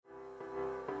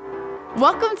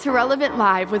Welcome to Relevant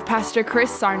Live with Pastor Chris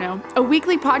Sarno, a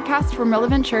weekly podcast from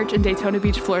Relevant Church in Daytona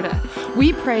Beach, Florida.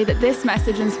 We pray that this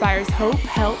message inspires hope,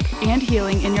 help, and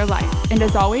healing in your life. And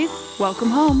as always, welcome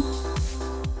home.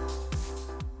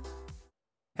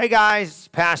 Hey guys,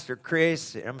 Pastor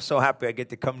Chris. I'm so happy I get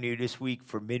to come to you this week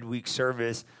for midweek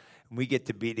service. And we get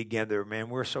to be together, man.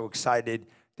 We're so excited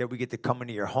that we get to come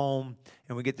into your home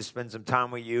and we get to spend some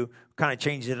time with you. Kind of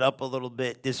change it up a little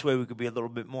bit. This way we could be a little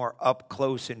bit more up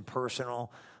close and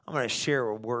personal. I'm going to share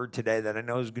a word today that I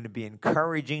know is going to be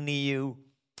encouraging to you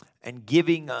and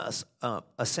giving us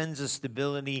a sense of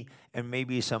stability and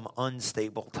maybe some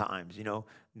unstable times. You know,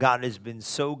 God has been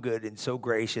so good and so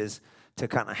gracious to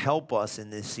kind of help us in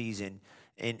this season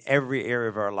in every area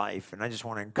of our life. And I just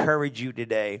want to encourage you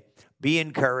today. Be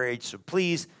encouraged. So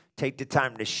please take the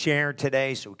time to share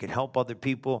today so we can help other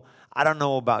people. I don't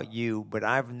know about you, but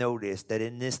I've noticed that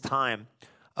in this time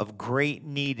of great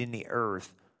need in the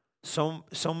earth, so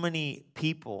many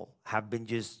people have been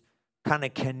just kind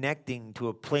of connecting to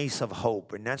a place of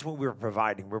hope. And that's what we're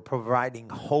providing. We're providing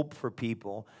hope for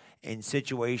people in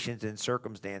situations and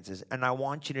circumstances. And I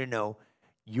want you to know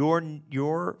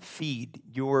your feed,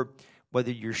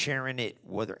 whether you're sharing it,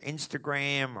 whether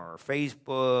Instagram or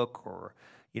Facebook or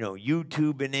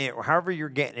YouTube in it, or however you're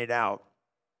getting it out,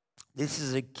 this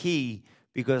is a key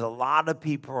because a lot of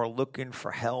people are looking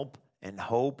for help and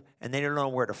hope, and they don't know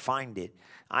where to find it.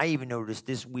 I even noticed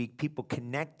this week people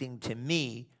connecting to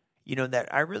me, that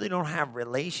I really don't have a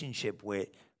relationship with,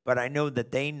 but I know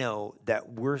that they know that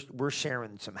we're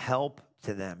sharing some help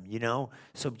to them,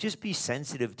 So just be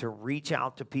sensitive to reach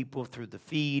out to people through the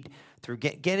feed,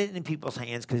 get it in people's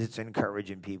hands because it's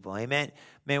encouraging people. Amen.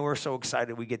 Man, we're so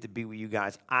excited we get to be with you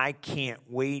guys. I can't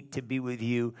wait to be with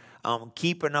you.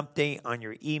 Keep an update on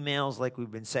your emails like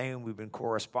we've been saying. We've been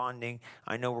corresponding.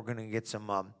 I know we're going to get some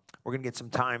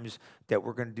times that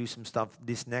we're going to do some stuff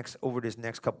over this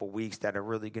next couple of weeks that are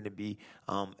really going to be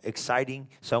exciting.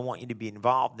 So I want you to be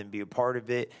involved and be a part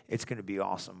of it. It's going to be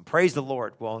awesome. Praise the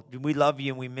Lord. Well, we love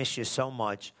you and we miss you so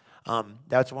much.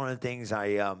 That's one of the things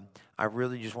I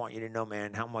really just want you to know,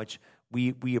 man, how much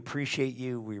we appreciate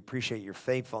you. We appreciate your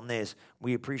faithfulness.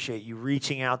 We appreciate you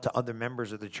reaching out to other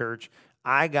members of the church.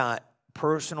 I got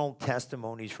personal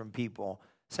testimonies from people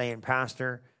saying,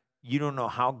 Pastor, you don't know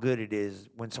how good it is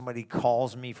when somebody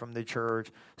calls me from the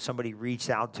church, somebody reached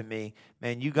out to me.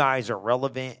 Man, you guys are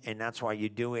relevant, and that's why you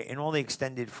do it. And all the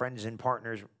extended friends and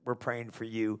partners, we're praying for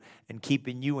you and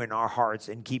keeping you in our hearts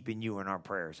and keeping you in our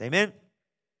prayers. Amen?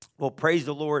 Well, praise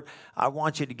the Lord. I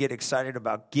want you to get excited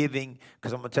about giving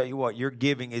because I'm going to tell you what, your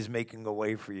giving is making a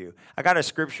way for you. I got a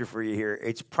scripture for you here.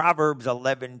 It's Proverbs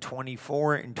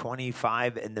 11:24 and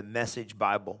 25 in the Message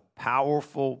Bible.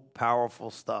 Powerful, powerful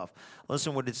stuff.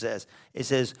 Listen what it says. It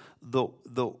says, the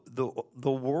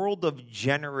world of the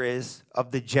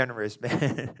generous,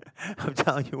 man. I'm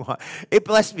telling you what. It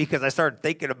blessed me because I started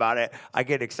thinking about it. I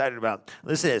get excited about it.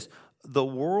 Listen to this. The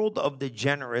world of the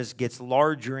generous gets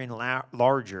larger and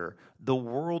larger. The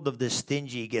world of the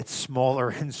stingy gets smaller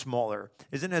and smaller.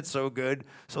 Isn't that so good?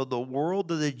 So the world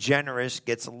of the generous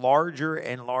gets larger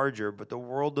and larger, but the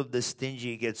world of the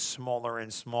stingy gets smaller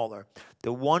and smaller.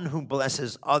 The one who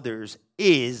blesses others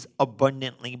is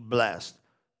abundantly blessed.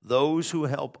 Those who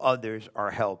help others are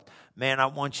helped. Man, I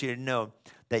want you to know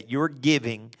that you're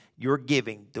giving,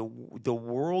 the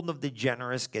world of the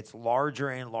generous gets larger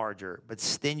and larger, but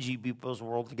stingy people's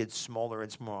world gets smaller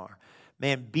and smaller.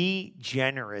 Man, be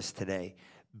generous today.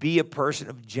 Be a person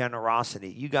of generosity.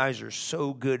 You guys are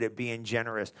so good at being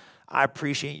generous. I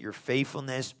appreciate your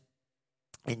faithfulness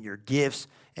and your gifts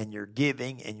and your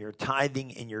giving and your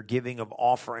tithing and your giving of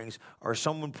offerings are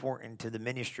so important to the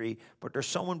ministry, but they're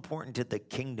so important to the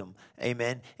kingdom.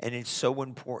 Amen. And it's so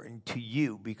important to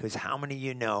you because how many of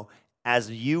you know as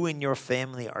you and your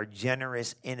family are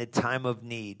generous in a time of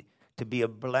need to be a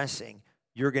blessing,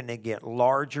 you're going to get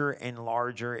larger and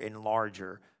larger and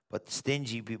larger. But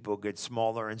stingy people get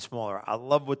smaller and smaller. I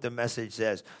love what the message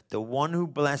says. The one who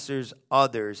blesses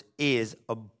others is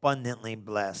abundantly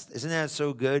blessed. Isn't that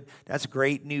so good? That's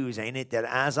great news, ain't it? That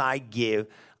as I give,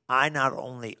 I not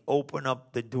only open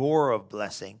up the door of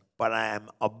blessing, but I am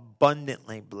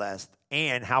abundantly blessed.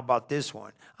 And how about this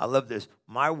one? I love this.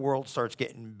 My world starts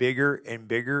getting bigger and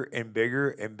bigger and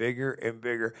bigger and bigger and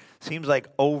bigger. Seems like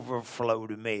overflow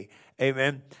to me.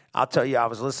 Amen. I'll tell you, I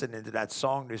was listening to that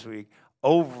song this week.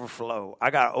 overflow.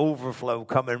 I got overflow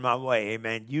coming my way.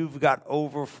 Amen. You've got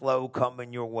overflow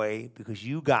coming your way because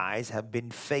you guys have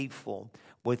been faithful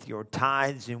with your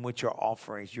tithes and with your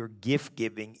offerings. Your gift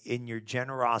giving in your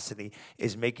generosity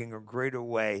is making a greater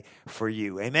way for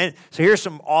you. Amen. So here's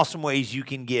some awesome ways you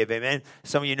can give. Amen.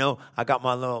 Some of you know I got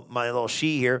my little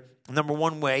sheet here. Number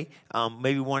one way,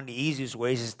 maybe one of the easiest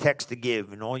ways, is text to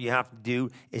give. And all you have to do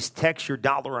is text your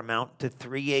dollar amount to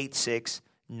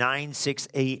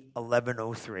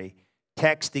 386-968-1103.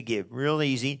 Text to give. Real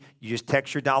easy. You just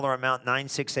text your dollar amount,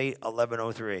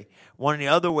 968-1103. One of the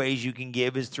other ways you can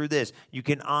give is through this. You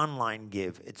can online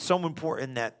give. It's so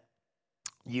important that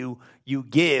you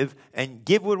give, and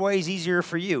give what way is easier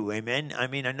for you. Amen. I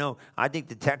mean, I think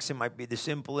the texting might be the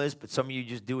simplest, but some of you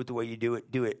just do it the way you do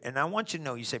it. And I want you to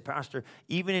know, you say, Pastor,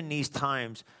 even in these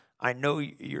times, I know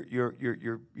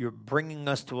you're bringing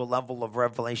us to a level of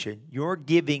revelation. Your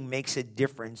giving makes a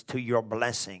difference to your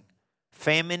blessing.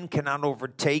 Famine cannot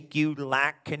overtake you.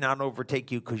 Lack cannot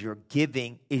overtake you because your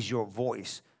giving is your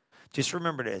voice. Just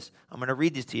remember this. I'm going to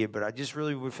read this to you, but I just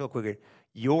really would feel quicker.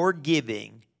 Your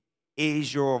giving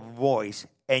is your voice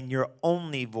and your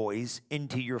only voice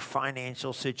into your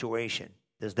financial situation.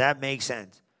 Does that make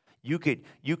sense? You could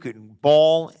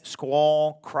bawl,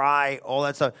 squall, cry, all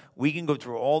that stuff. We can go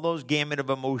through all those gamut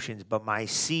of emotions, but my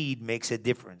seed makes a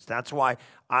difference. That's why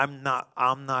I'm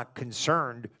not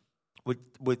concerned with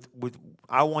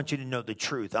I want you to know the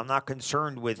truth. I'm not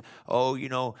concerned with,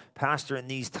 Pastor, in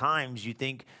these times you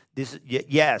think this.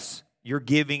 Yes, your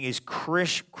giving is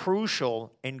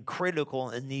crucial and critical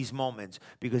in these moments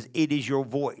because it is your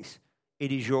voice.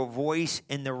 It is your voice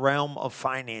in the realm of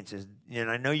finances.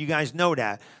 And I know you guys know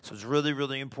that, so it's really,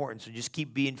 really important. So just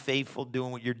keep being faithful,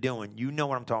 doing what you're doing. You know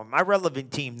what I'm talking about. My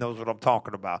relevant team knows what I'm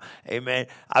talking about. Amen.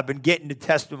 I've been getting the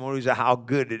testimonies of how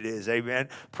good it is. Amen.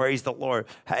 Praise the Lord.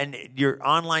 And your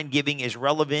online giving is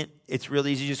relevant. It's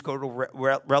really easy. Just go to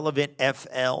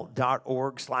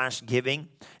relevantfl.org/giving,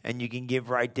 and you can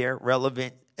give right there,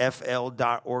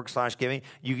 relevantfl.org/giving.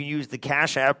 You can use the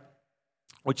Cash App,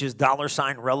 which is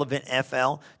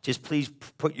 $RelevantFL. Just please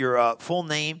put your full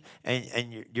name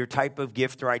and your type of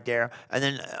gift right there. And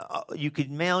then you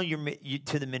could mail you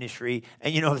to the ministry.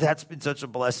 And, that's been such a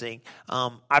blessing.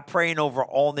 I'm praying over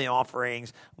all the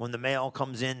offerings. When the mail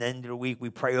comes in the end of the week,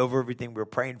 we pray over everything. We're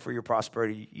praying for your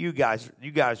prosperity. You guys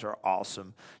are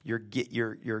awesome. Your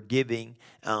giving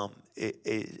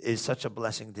is such a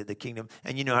blessing to the kingdom.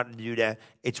 And you know how to do that.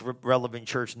 It's Relevant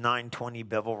Church, 920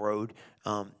 Bevel Road.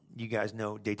 You guys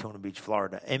know Daytona Beach,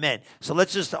 Florida. Amen. So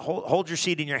let's just hold your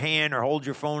seat in your hand or hold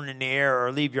your phone in the air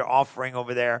or leave your offering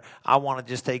over there. I want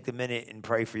to just take the minute and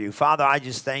pray for you. Father, I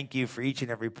just thank you for each and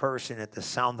every person at the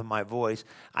sound of my voice.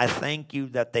 I thank you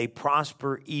that they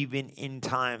prosper even in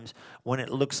times when it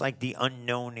looks like the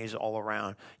unknown is all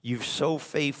around. You're so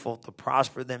faithful to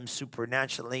prosper them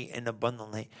supernaturally and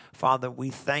abundantly. Father, we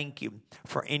thank you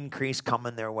for increase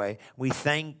coming their way. We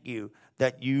thank you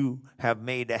that you have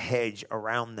made a hedge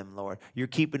around them, Lord. You're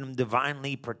keeping them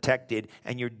divinely protected,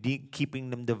 and you're keeping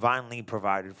them divinely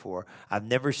provided for. I've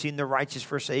never seen the righteous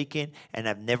forsaken, and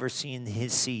I've never seen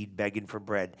his seed begging for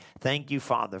bread. Thank you,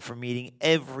 Father, for meeting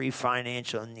every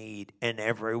financial need and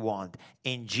every want.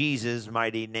 In Jesus'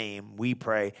 mighty name, we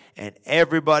pray. And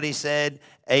everybody said,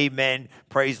 amen.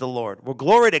 Praise the Lord. Well,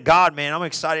 glory to God, man. I'm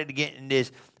excited to get in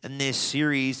this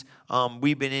series.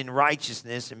 We've been in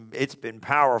righteousness, and it's been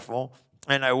powerful.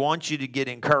 And I want you to get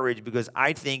encouraged because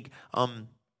I think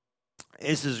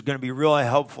this is going to be really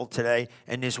helpful today,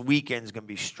 and this weekend is going to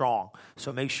be strong.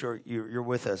 So make sure you're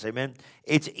with us. Amen.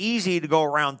 It's easy to go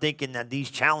around thinking that these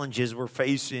challenges we're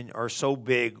facing are so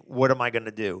big. What am I going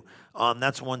to do?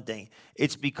 That's one thing.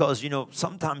 It's because,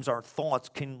 sometimes our thoughts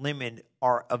can limit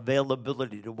our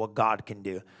availability to what God can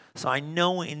do. So I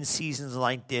know in seasons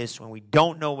like this, when we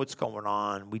don't know what's going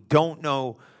on, we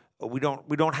don't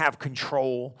have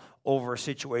control over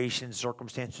situations,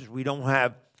 circumstances. We don't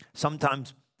have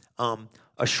sometimes a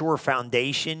sure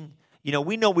foundation.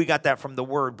 We know we got that from the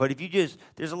word, but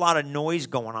there's a lot of noise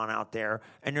going on out there,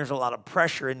 and there's a lot of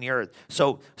pressure in the earth.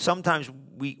 So sometimes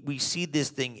we see this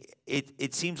thing,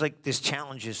 it seems like this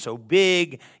challenge is so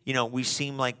big, we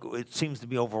seem like it seems to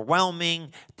be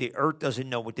overwhelming. The earth doesn't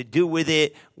know what to do with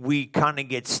it. We kind of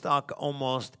get stuck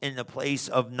almost in the place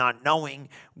of not knowing.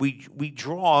 We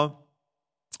draw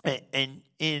and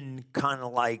in kind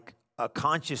of like a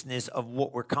consciousness of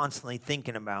what we're constantly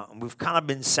thinking about. And we've kind of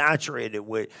been saturated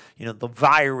with, the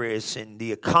virus and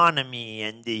the economy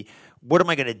and what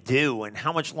am I going to do? And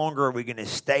how much longer are we going to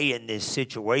stay in this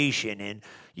situation? And,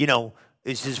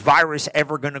 is this virus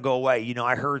ever going to go away? You know,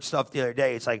 I heard stuff the other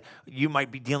day. It's like you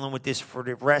might be dealing with this for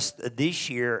the rest of this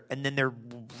year, and then they're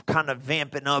kind of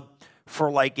vamping up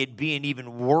for like it being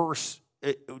even worse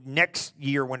next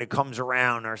year when it comes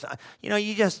around. Or you know,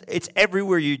 it's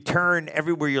everywhere you turn,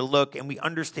 everywhere you look, and we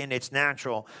understand it's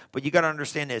natural. But you got to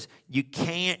understand this: you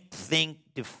can't think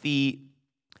defeat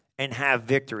and have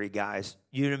victory, guys.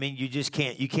 You know what I mean? You just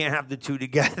can't. You can't have the two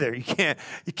together. You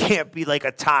can't be like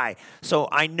a tie. So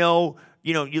I know,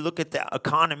 you know, you look at the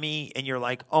economy and you're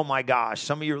like, oh my gosh.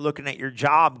 Some of you are looking at your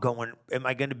job going, am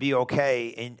I going to be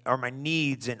okay? And are my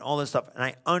needs and all this stuff. And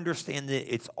I understand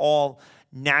that it's all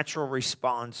natural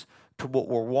response to what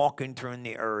we're walking through in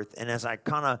the earth. And as I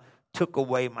kind of took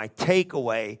away my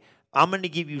takeaway, I'm going to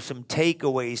give you some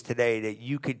takeaways today that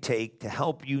you could take to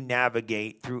help you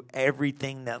navigate through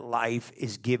everything that life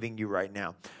is giving you right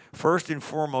now. First and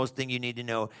foremost thing you need to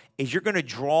know is you're going to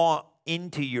draw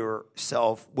into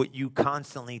yourself what you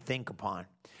constantly think upon.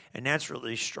 And that's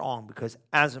really strong because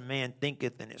as a man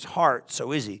thinketh in his heart,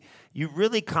 so is he. You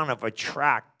really kind of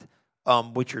attract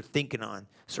what you're thinking on.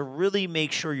 So really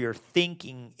make sure your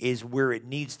thinking is where it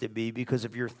needs to be, because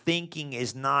if your thinking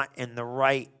is not in the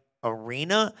right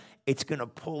arena, it's going to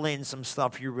pull in some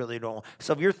stuff you really don't.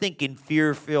 So if you're thinking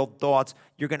fear-filled thoughts,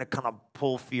 you're going to kind of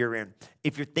pull fear in.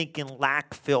 If you're thinking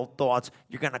lack-filled thoughts,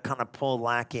 you're going to kind of pull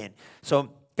lack in.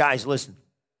 So guys, listen,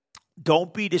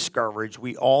 don't be discouraged.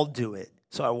 We all do it.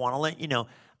 So I want to let you know,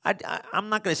 I'm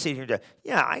not going to sit here and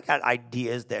say, I got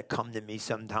ideas that come to me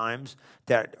sometimes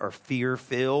that are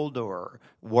fear-filled or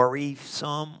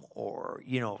worrisome or,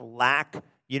 lack.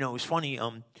 It was funny.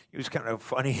 It was kind of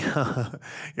funny.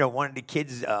 One of the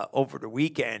kids over the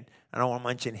weekend, I don't want to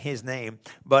mention his name,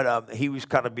 but he was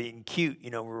kind of being cute.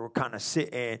 We were kind of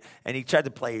sitting, and he tried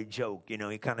to play a joke.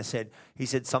 He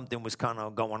said something was kind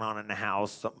of going on in the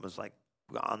house. Something was like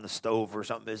on the stove or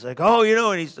something. It's like,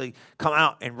 and he's like, come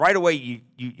out, and right away you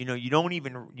don't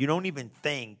even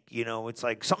think. It's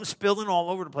like something spilling all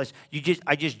over the place.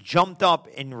 I just jumped up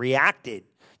and reacted.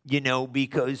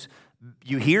 Because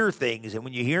you hear things, and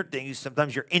when you hear things,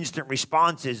 sometimes your instant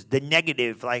response is the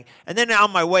negative, and then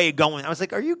on my way going, I was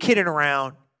like, are you kidding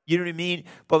around? You know what I mean?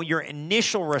 But your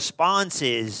initial response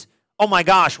is, oh my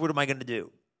gosh, what am I going to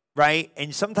do? Right?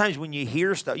 And sometimes when you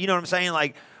hear stuff, you know what I'm saying?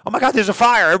 Like, oh my God, there's a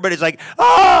fire. Everybody's like,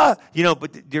 but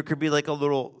there could be like a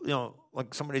little,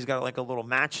 like somebody's got like a little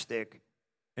matchstick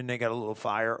and they got a little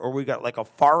fire, or we got like a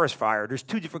forest fire. There's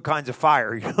two different kinds of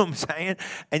fire, you know what I'm saying?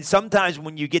 And sometimes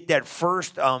when you get that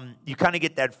first, you kind of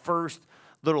get that first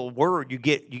little word, you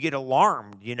get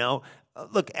alarmed,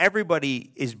 Look,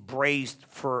 everybody is braced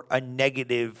for a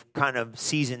negative kind of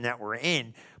season that we're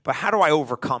in, but how do I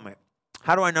overcome it?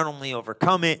 How do I not only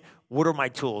overcome it, what are my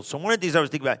tools? So one of the things I was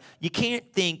thinking about, you can't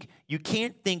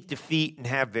think defeat and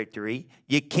have victory.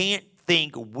 You can't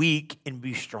think weak and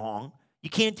be strong. You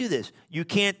can't do this. You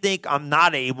can't think I'm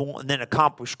not able and then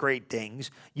accomplish great things.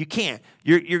 You can't.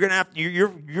 You're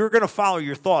gonna follow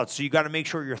your thoughts. So you got to make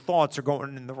sure your thoughts are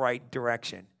going in the right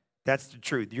direction. That's the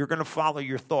truth. You're gonna follow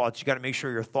your thoughts. You got to make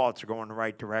sure your thoughts are going in the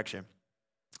right direction.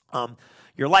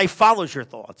 Your life follows your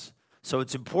thoughts. So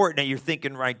it's important that you're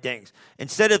thinking right things.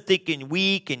 Instead of thinking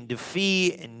weak and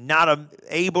defeat and not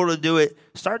able to do it,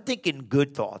 start thinking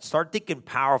good thoughts. Start thinking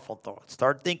powerful thoughts.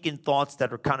 Start thinking thoughts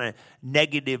that are kind of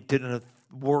negative to the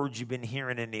words you've been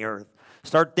hearing in the earth.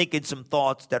 Start thinking some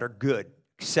thoughts that are good,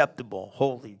 acceptable,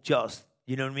 holy, just.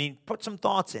 You know what I mean? Put some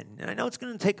thoughts in. And I know it's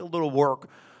going to take a little work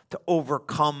to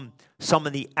overcome some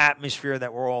of the atmosphere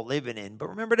that we're all living in. But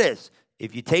remember this.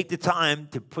 If you take the time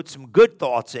to put some good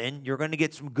thoughts in, you're going to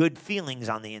get some good feelings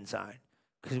on the inside.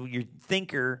 Because when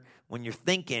you're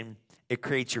thinking, it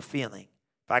creates your feeling.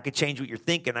 If I could change what you're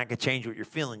thinking, I could change what you're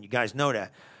feeling. You guys know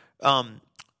that.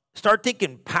 Start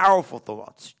thinking powerful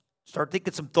thoughts. Start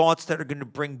thinking some thoughts that are going to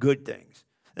bring good things.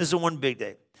 This is one big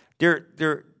thing.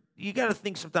 You got to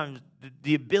think sometimes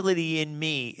the ability in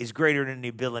me is greater than the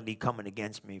ability coming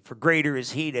against me. For greater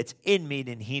is he that's in me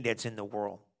than he that's in the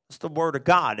world. It's the word of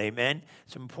God, amen?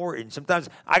 It's important. Sometimes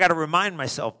I got to remind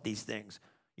myself these things,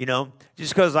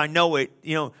 just because I know it.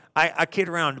 I kid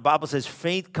around. The Bible says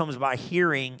faith comes by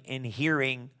hearing, and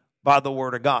hearing by the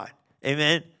word of God,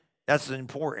 amen? That's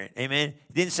important, amen?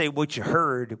 It didn't say what you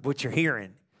heard, what you're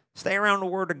hearing. Stay around the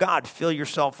word of God. Fill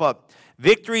yourself up.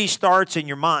 Victory starts in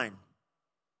your mind,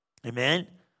 amen?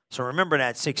 So remember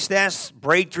that. Success,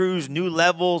 breakthroughs, new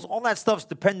levels, all that stuff's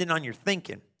dependent on your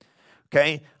thinking.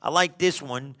 Okay, I like this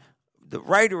one. The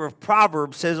writer of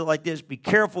Proverbs says it like this: be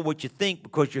careful what you think,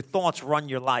 because your thoughts run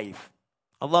your life.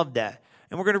 I love that.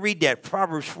 And we're going to read that,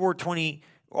 Proverbs 4:20,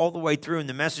 all the way through in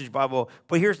the Message Bible.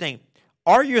 But here's the thing.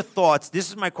 Are your thoughts, this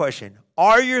is my question,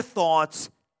 are your thoughts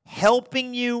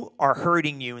helping you or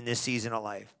hurting you in this season of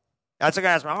life? That's what I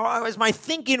ask me. Is my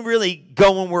thinking really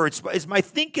going where is my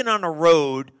thinking on a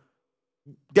road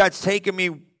that's taking me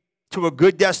to a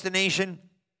good destination?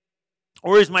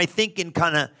 Or is my thinking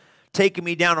kind of taking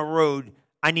me down a road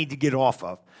I need to get off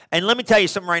of? And let me tell you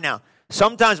something right now.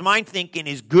 Sometimes my thinking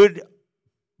is good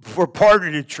for part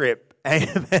of the trip. You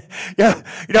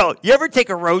ever take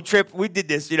a road trip? We did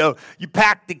this, you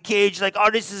pack the kids, like, oh,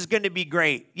 this is going to be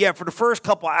great. Yeah, for the first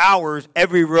couple of hours,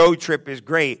 every road trip is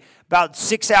great. About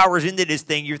 6 hours into this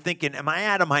thing, you're thinking, am I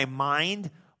out of my mind?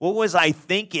 What was I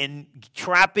thinking,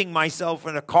 trapping myself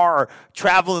in a car,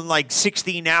 traveling like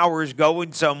 16 hours,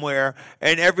 going somewhere,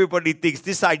 and everybody thinks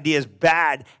this idea is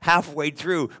bad halfway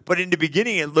through. But in the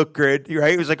beginning, it looked good,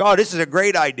 right? It was like, oh, this is a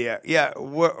great idea. Yeah,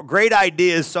 great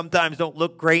ideas sometimes don't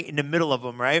look great in the middle of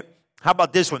them, right? How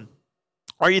about this one?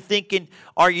 Are you thinking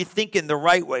the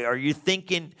right way? Are you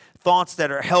thinking thoughts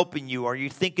that are helping you? Are you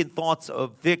thinking thoughts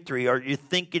of victory? Are you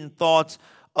thinking thoughts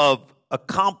of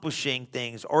accomplishing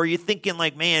things? Or are you thinking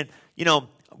like, man,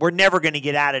 we're never going to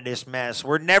get out of this mess.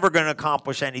 We're never going to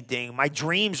accomplish anything. My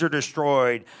dreams are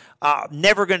destroyed.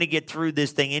 Never going to get through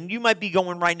this thing. And you might be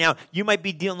going right now, you might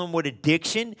be dealing with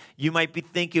addiction. You might be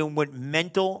thinking with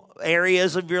mental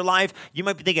areas of your life. You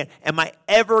might be thinking, am I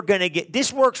ever going to get,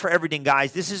 this works for everything,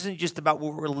 guys. This isn't just about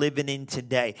what we're living in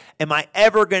today. Am I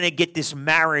ever going to get this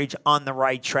marriage on the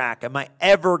right track? Am I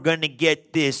ever going to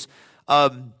get this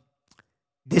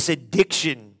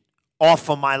addiction off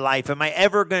of my life? Am I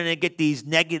ever going to get these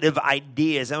negative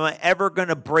ideas? Am I ever going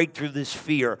to break through this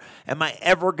fear? Am I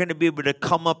ever going to be able to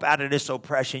come up out of this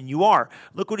oppression? You are.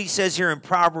 Look what he says here in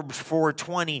Proverbs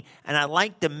 4:20, and I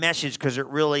like the message because it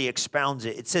really expounds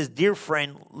it. It says, dear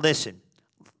friend, listen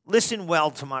well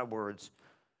to my words.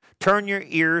 Turn your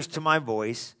ears to my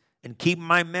voice and keep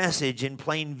my message in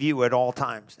plain view at all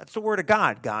times. That's the word of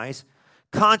God, guys.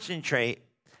 Concentrate.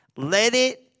 Let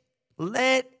it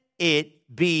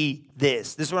be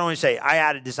this. This is what I want to say. I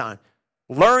added this on.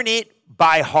 Learn it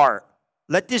by heart.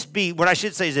 Let this be, what I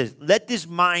should say is this. Let this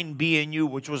mind be in you,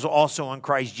 which was also in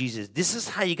Christ Jesus. This is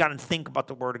how you got to think about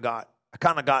the word of God.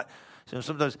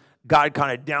 Sometimes God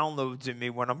kind of downloads in me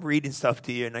when I'm reading stuff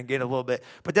to you, and I get a little bit.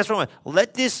 But that's what I want.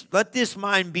 Let this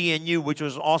mind be in you, which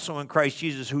was also in Christ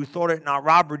Jesus, who thought it not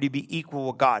robbery to be equal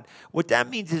with God. What that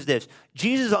means is this.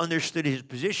 Jesus understood his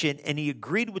position, and he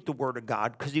agreed with the word of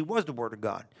God because he was the word of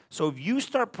God. So if you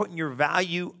start putting your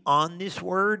value on this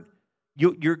word,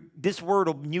 this word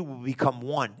of you will become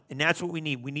one. And that's what we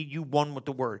need. We need you one with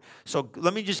the word. So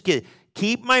let me just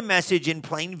keep my message in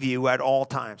plain view at all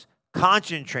times.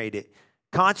 Concentrate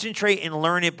and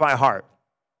learn it by heart.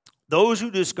 Those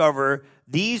who discover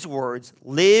these words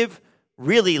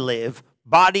really live,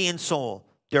 body and soul.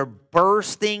 They're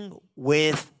bursting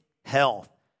with health.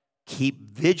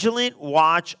 Keep vigilant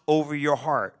watch over your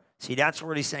heart. See, that's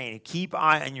what he's saying. Keep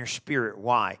eye on your spirit.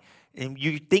 Why? And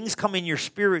things come in your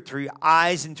spirit through your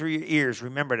eyes and through your ears.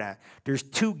 Remember that. There's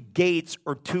two gates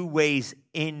or two ways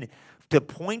in the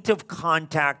point of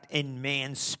contact in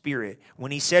man's spirit.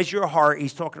 When he says your heart,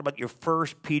 he's talking about your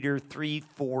 1 Peter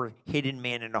 3:4 hidden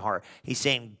man in the heart. He's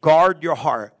saying guard your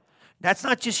heart. That's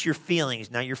not just your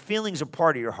feelings. Now, your feelings are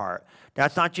part of your heart.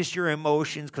 That's not just your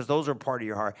emotions, because those are part of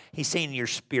your heart. He's saying your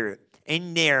spirit.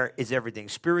 In there is everything.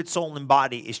 Spirit, soul, and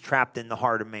body is trapped in the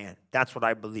heart of man. That's what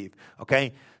I believe.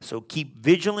 Okay? So keep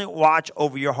vigilant watch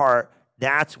over your heart.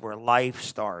 That's where life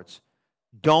starts.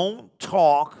 Don't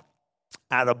talk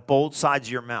out of both sides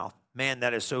of your mouth. Man,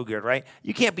 that is so good, right?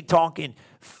 You can't be talking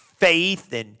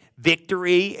faith and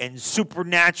victory and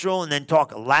supernatural and then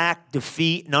talk lack,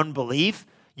 defeat, and unbelief.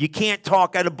 You can't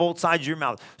talk out of both sides of your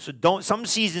mouth. So some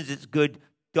seasons it's good.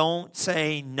 Don't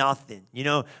say nothing.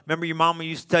 Remember your mama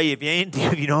used to tell you,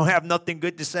 if you don't have nothing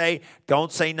good to say, don't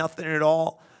say nothing at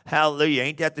all. Hallelujah.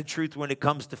 Ain't that the truth when it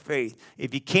comes to faith?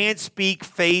 If you can't speak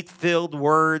faith-filled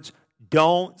words,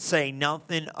 don't say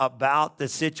nothing about the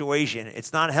situation.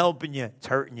 It's not helping you. It's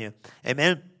hurting you.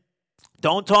 Amen?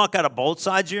 Don't talk out of both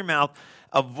sides of your mouth.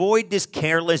 Avoid this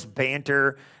careless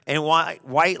banter and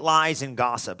white lies and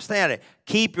gossip. Stay at it.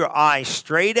 Keep your eyes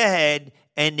straight ahead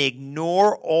and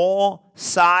ignore all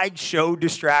sideshow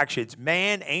distractions.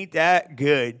 Man, ain't that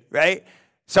good, right?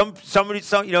 Some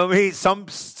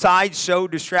sideshow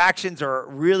distractions are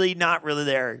really not really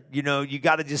there. You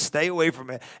got to just stay away from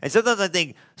it. And sometimes I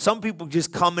think some people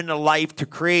just come into life to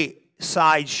create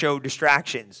sideshow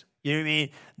distractions. You know what I mean?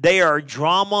 They are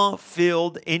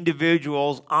drama-filled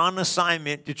individuals on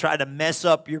assignment to try to mess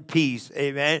up your peace.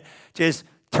 Amen? Just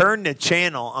turn the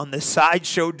channel on the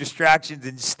sideshow distractions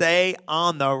and stay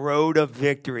on the road of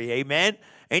victory. Amen?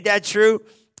 Ain't that true?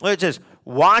 Let's just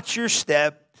watch your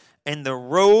step and the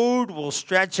road will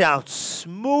stretch out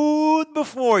smooth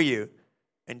before you.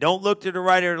 And don't look to the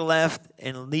right or the left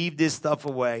and leave this stuff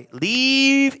away.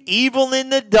 Leave evil in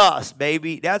the dust,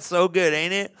 baby. That's so good,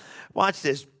 ain't it? Watch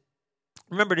this.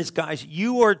 Remember this, guys.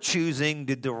 You are choosing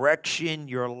the direction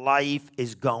your life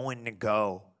is going to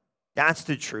go. That's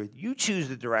the truth. You choose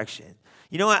the direction.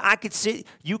 You know what?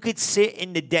 You could sit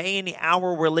in the day and the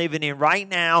hour we're living in right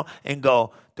now and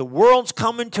go, the world's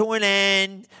coming to an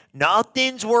end.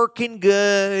 Nothing's working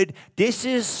good. This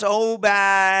is so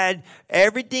bad.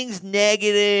 Everything's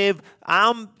negative.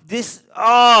 But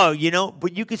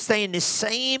you could stay in the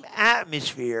same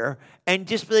atmosphere and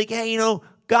just be like, hey,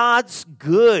 God's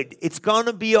good. It's going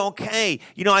to be okay.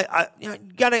 You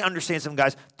got to understand something,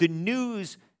 guys. The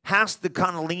news has to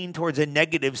kind of lean towards a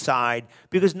negative side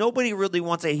because nobody really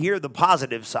wants to hear the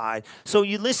positive side. So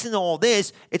you listen to all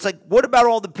this, it's like, what about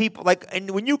all the people?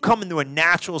 And when you come into a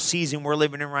natural season we're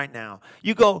living in right now,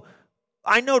 you go,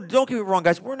 I know, don't get me wrong,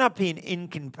 guys, we're not being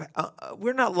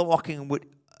we're not walking with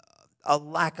a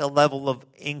lack of level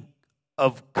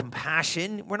of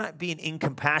compassion. We're not being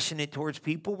incompassionate towards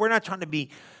people. We're not trying to be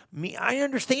mean. I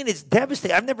understand it's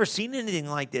devastating. I've never seen anything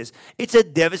like this. It's a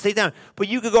devastating time. But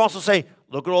you could also say,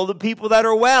 look at all the people that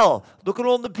are well. Look at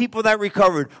all the people that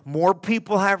recovered. More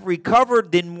people have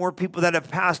recovered than more people that have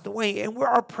passed away. And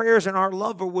our prayers and our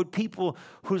love are with people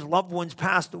whose loved ones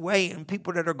passed away and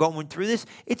people that are going through this.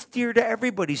 It's dear to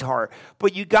everybody's heart.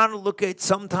 But you got to look at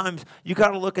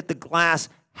the glass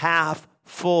half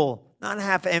full, not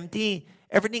half empty.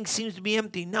 Everything seems to be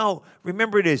empty. No,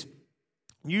 remember this.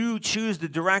 You choose the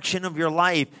direction of your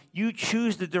life. You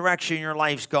choose the direction your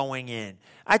life's going in.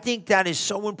 I think that is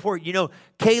so important.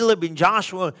 Caleb and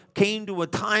Joshua came to a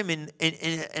time in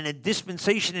a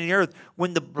dispensation in the earth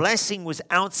when the blessing was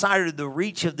outside of the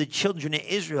reach of the children of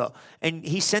Israel. And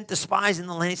he sent the spies in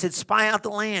the land. He said, spy out the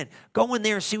land. Go in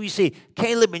there and see what you see.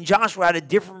 Caleb and Joshua had a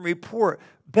different report,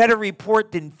 better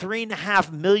report than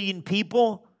 3.5 million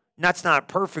people. That's not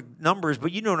perfect numbers,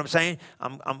 but you know what I'm saying.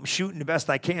 I'm shooting the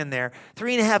best I can there.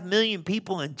 3.5 million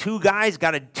people and two guys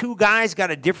got a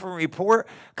different report.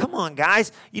 Come on,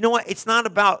 guys. You know what? It's not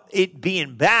about it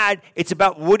being bad. It's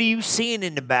about what are you seeing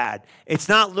in the bad. It's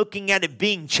not looking at it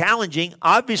being challenging.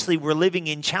 Obviously, we're living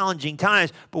in challenging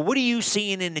times, but what are you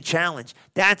seeing in the challenge?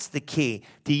 That's the key.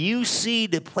 Do you see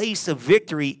the place of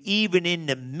victory even in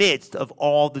the midst of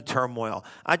all the turmoil?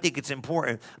 I think it's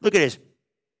important. Look at this.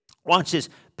 Watch this.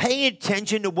 Pay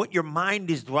attention to what your mind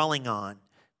is dwelling on.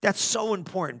 That's so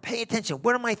important. Pay attention.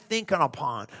 What am I thinking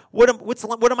upon? What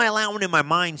am I allowing in my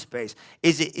mind space?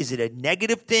 Is it a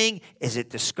negative thing? Is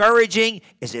it discouraging?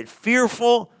 Is it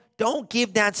fearful? Don't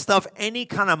give that stuff any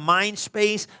kind of mind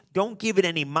space. Don't give it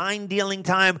any mind dealing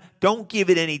time. Don't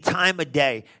give it any time of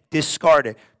day. Discard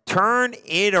it. Turn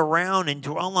it around and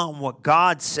dwell on what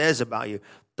God says about you.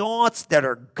 Thoughts that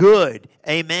are good.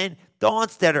 Amen.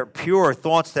 Thoughts that are pure,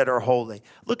 thoughts that are holy.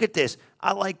 Look at this.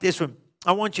 I like this one.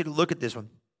 I want you to look at this one.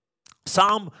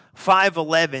 Psalm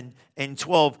 5:11 and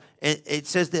 12. It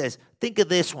says this. Think of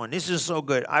this one. This is so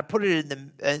good. I put it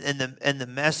in the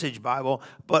Message Bible,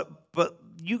 but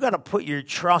you got to put your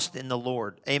trust in the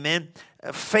Lord. Amen.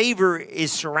 Favor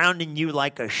is surrounding you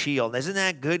like a shield. Isn't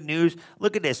that good news?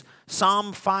 Look at this.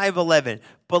 Psalm 5:11.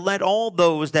 But let all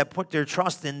those that put their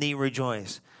trust in thee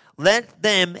rejoice. Let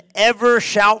them ever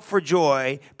shout for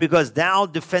joy, because thou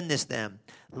defendest them.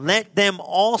 Let them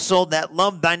also that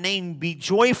love thy name be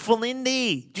joyful in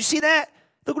thee. Do you see that?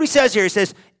 Look what he says here. He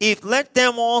says, let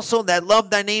them also that love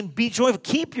thy name be joyful.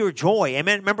 Keep your joy.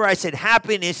 Amen. Remember I said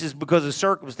happiness is because of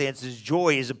circumstances.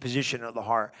 Joy is a position of the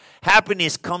heart.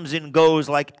 Happiness comes and goes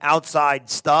like outside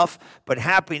stuff, but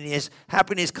happiness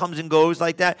comes and goes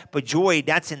like that. But joy,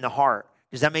 that's in the heart.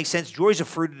 Does that make sense? Joy is a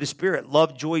fruit of the Spirit.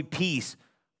 Love, joy, peace.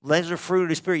 Those are fruit of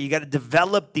the Spirit. You got to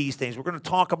develop these things. We're going to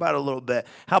talk about it a little bit.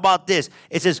 How about this?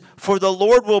 It says, for the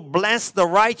Lord will bless the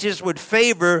righteous with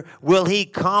favor. Will he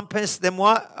compass them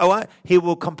what? What? He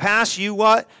will compass you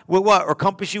what? With what? Or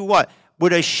compass you what?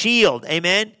 With a shield.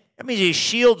 Amen? That means his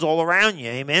shield's all around you.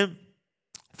 Amen?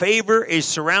 Favor is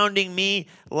surrounding me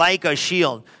like a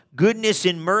shield. Goodness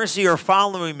and mercy are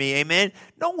following me. Amen.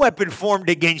 No weapon formed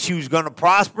against you is going to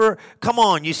prosper. Come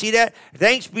on. You see that?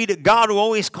 Thanks be to God who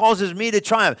always causes me to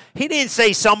triumph. He didn't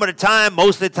say some of the time,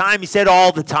 most of the time. He said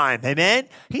all the time. Amen.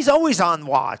 He's always on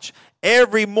watch.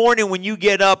 Every morning when you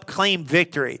get up, claim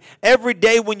victory. Every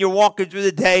day when you're walking through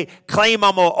the day, claim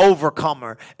I'm an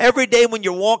overcomer. Every day when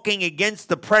you're walking against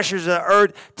the pressures of the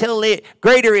earth, tell it,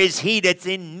 greater is he that's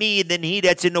in me than he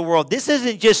that's in the world. This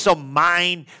isn't just some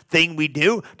mind thing we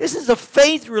do. This is a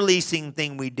faith-releasing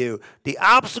thing we do. The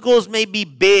obstacles may be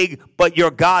big, but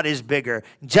your God is bigger.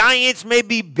 Giants may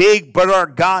be big, but our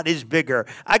God is bigger.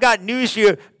 I got news for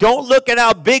you. Don't look at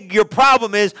how big your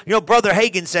problem is. Brother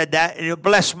Hagin said that, and it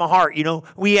blessed my heart.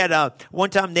 We had one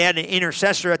time they had an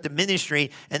intercessor at the ministry,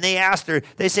 and they asked her,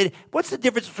 they said, what's the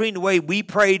difference between the way we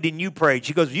prayed and you prayed?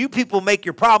 She goes, you people make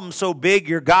your problems so big,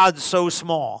 your God's so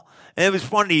small. And it was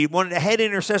funny. One of the head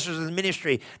intercessors of the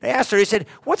ministry, they asked her, they said,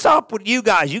 what's up with you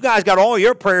guys? You guys got all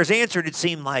your prayers answered, it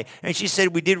seemed like. And she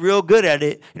said, we did real good at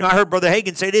it. I heard Brother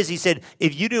Hagin say this. He said,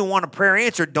 if you didn't want a prayer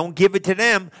answered, don't give it to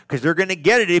them because they're going to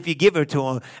get it if you give it to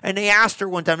them. And they asked her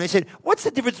one time, they said, what's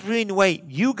the difference between the way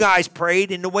you guys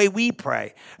prayed and the way we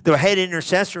pray? The head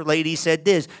intercessor lady said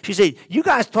this. She said, you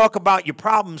guys talk about your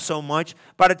problems so much.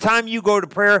 By the time you go to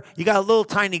prayer, you got a little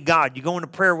tiny God. You go into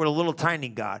prayer with a little tiny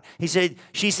God. She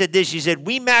said this. She said,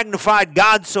 we magnified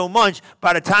God so much,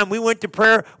 by the time we went to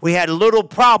prayer, we had little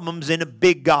problems in a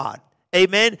big God.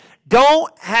 Amen.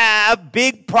 Don't have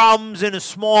big problems in a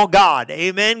small God.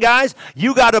 Amen, guys?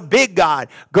 You got a big God.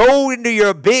 Go into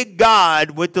your big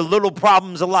God with the little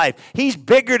problems of life. He's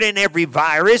bigger than every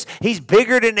virus. He's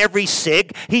bigger than every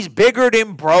sick. He's bigger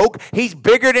than broke. He's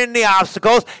bigger than the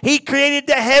obstacles. He created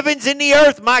the heavens and the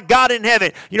earth, my God in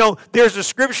heaven. There's a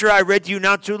scripture I read to you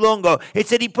not too long ago. It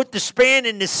said he put the span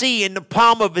in the sea in the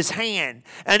palm of his hand,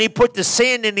 and he put the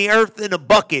sand in the earth in a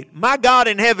bucket. My God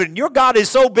in heaven, your God is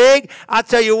so big, I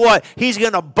tell you what, he's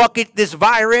going to bucket this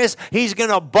virus, he's going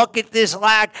to bucket this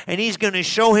lack, and he's going to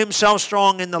show himself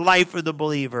strong in the life of the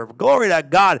believer. Glory to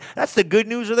God. That's the good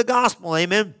news of the gospel.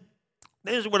 Amen.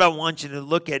 This is what I want you to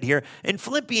look at here. In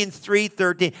Philippians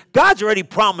 3:13, God's already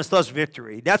promised us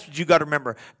victory. That's what you got to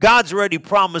remember. God's already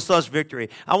promised us victory.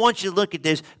 I want you to look at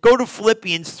this. Go to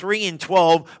Philippians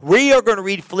 3:12. We are going to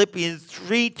read Philippians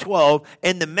 3:12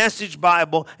 in the Message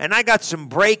Bible, and I got some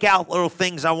breakout little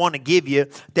things I want to give you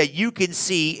that you can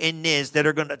see in this that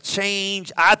are going to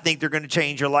change. I think they're going to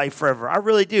change your life forever. I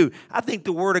really do. I think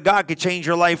the Word of God could change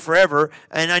your life forever,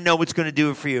 and I know it's going to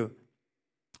do it for you.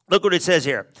 Look what it says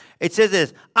here. It says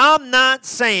this, I'm not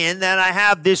saying that I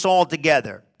have this all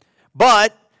together,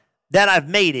 but that I've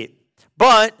made it.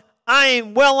 But I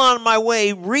am well on my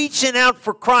way reaching out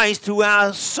for Christ who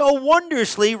has so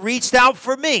wondrously reached out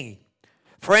for me.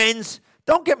 Friends,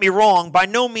 don't get me wrong. By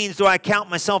no means do I count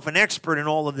myself an expert in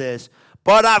all of this,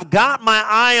 but I've got my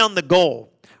eye on the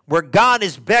goal where God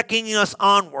is beckoning us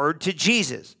onward to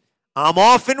Jesus. I'm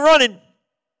off and running.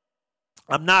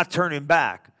 I'm not turning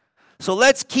back. So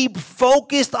let's keep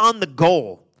focused on the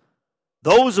goal.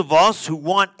 Those of us who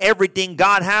want everything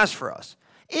God has for us.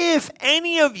 If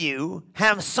any of you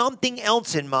have something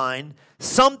else in mind,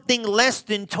 something less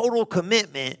than total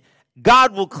commitment,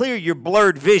 God will clear your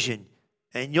blurred vision,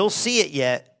 and you'll see it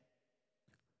yet.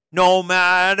 No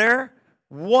matter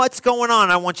what's going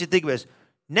on, I want you to think of this.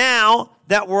 Now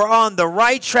that we're on the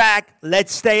right track,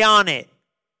 let's stay on it.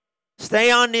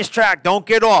 Stay on this track. Don't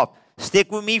get off.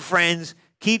 Stick with me, friends.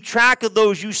 Keep track of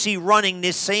those you see running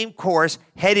this same course,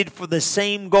 headed for the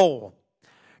same goal.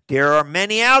 There are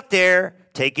many out there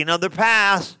taking other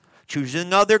paths,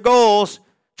 choosing other goals,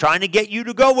 trying to get you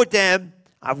to go with them.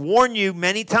 I've warned you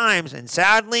many times, and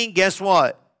sadly, guess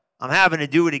what? I'm having to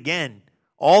do it again.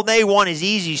 All they want is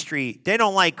easy street. They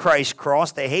don't like Christ's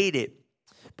cross. They hate it.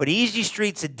 But easy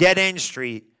street's a dead-end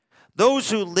street.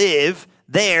 Those who live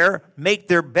there make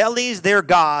their bellies their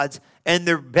gods, and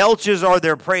their belches are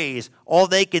their praise. All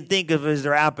they can think of is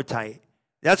their appetite.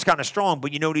 That's kind of strong,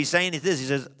 but you know what he's saying is this. He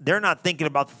says, they're not thinking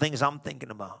about the things I'm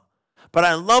thinking about. But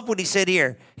I love what he said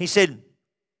here. He said,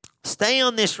 stay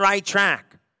on this right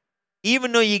track.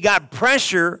 Even though you got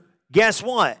pressure, guess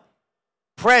what?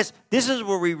 Press. This is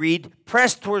where we read,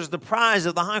 press towards the prize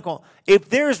of the high calling. If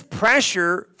there's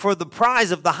pressure for the prize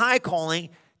of the high calling,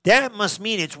 that must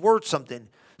mean it's worth something.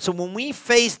 So when we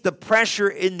face the pressure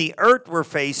in the earth we're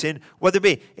facing, whether it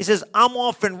be, it says, I'm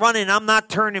off and running, I'm not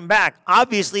turning back.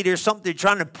 Obviously, there's something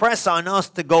trying to press on us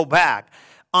to go back.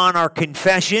 On our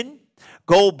confession,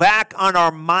 go back on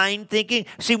our mind thinking.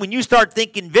 See, when you start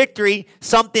thinking victory,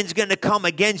 something's going to come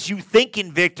against you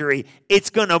thinking victory. It's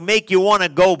going to make you want to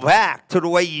go back to the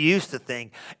way you used to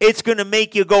think. It's going to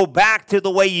make you go back to the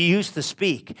way you used to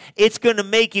speak. It's going to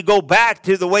make you go back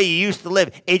to the way you used to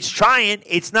live. It's trying.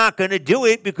 It's not going to do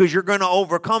it because you're going to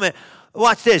overcome it.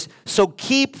 Watch this. So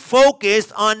keep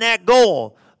focused on that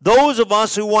goal. Those of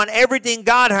us who want everything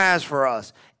God has for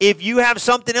us. if you have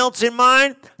something else in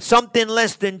mind, something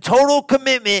less than total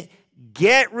commitment,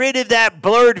 get rid of that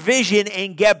blurred vision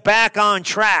and get back on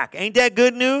track. Ain't that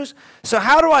good news? So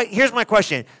here's my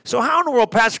question. So how in the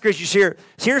world, Pastor Chris,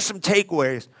 here's some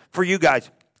takeaways for you guys.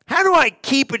 How do I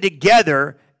keep it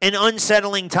together in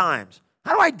unsettling times?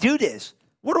 How do I do this?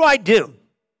 What do I do?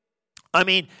 I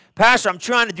mean, Pastor, I'm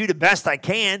trying to do the best I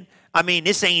can. I mean,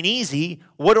 this ain't easy.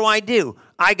 What do I do?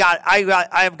 I've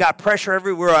got pressure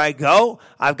everywhere I go.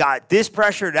 I've got this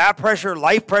pressure, that pressure,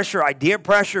 life pressure, idea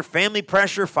pressure, family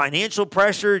pressure, financial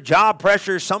pressure, job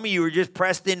pressure. Some of you are just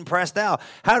pressed in, pressed out.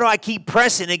 How do I keep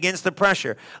pressing against the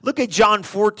pressure? Look at John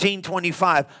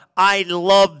 14:25. I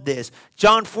love this.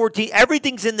 John 14,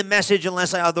 everything's in the Message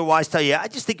unless I otherwise tell you. I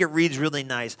just think it reads really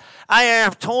nice. I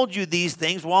have told you these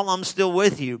things while I'm still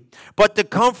with you. But the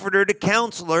Comforter, the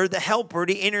Counselor, the Helper,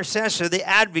 the Intercessor, the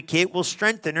Advocate will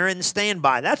strengthen her and stand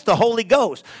by. That's the Holy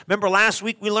Ghost. Remember last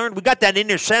week we learned we got that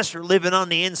intercessor living on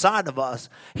the inside of us.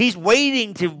 He's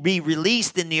waiting to be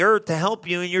released in the earth to help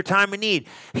you in your time of need.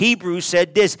 Hebrews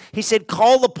said this. He said,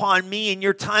 call upon me in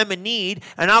your time of need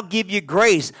and I'll give you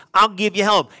grace. I'll give you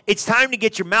help. It's time to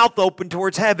get your mouth open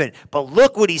towards heaven. But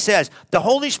look what he says. The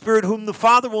Holy Spirit whom the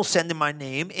Father will send in my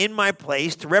name, in my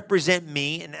place, to represent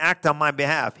me and act on my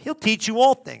behalf. He'll teach you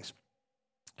all things.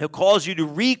 He'll cause you to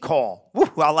recall. Woo,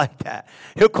 I like that.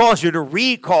 He'll cause you to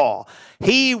recall.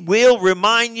 He will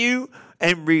remind you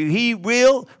and he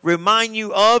will remind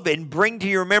you of and bring to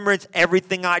your remembrance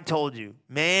everything I told you.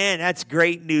 Man, that's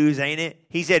great news, ain't it?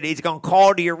 He said he's going to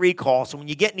call to your recall. So when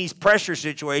you get in these pressure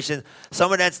situations,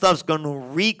 some of that stuff's going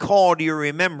to recall to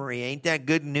your memory. Ain't that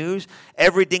good news?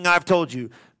 Everything I've told you.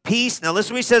 Peace. Now listen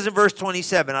to what he says in verse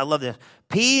 27. I love this.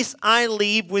 Peace I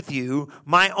leave with you.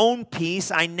 My own peace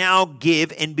I now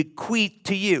give and bequeath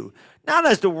to you. Not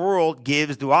as the world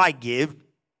gives do I give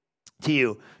to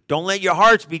you. Don't let your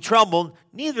hearts be troubled,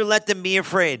 neither let them be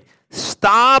afraid.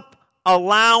 Stop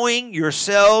allowing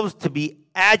yourselves to be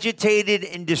agitated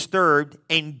and disturbed,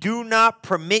 and do not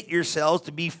permit yourselves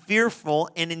to be fearful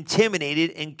and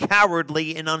intimidated and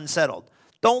cowardly and unsettled.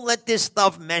 Don't let this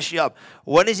stuff mess you up.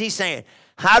 What is he saying?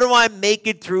 How do I make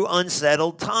it through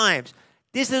unsettled times?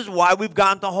 This is why we've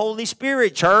got the Holy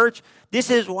Spirit, church. This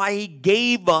is why he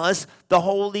gave us the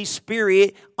Holy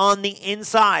Spirit on the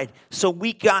inside. So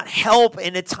we got help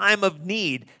in a time of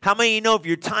need. How many of you know if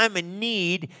your time of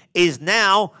need is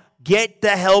now, get the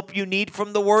help you need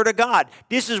from the Word of God?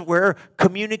 This is where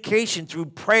communication through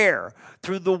prayer,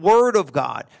 through the Word of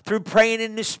God, through praying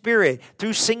in the Spirit,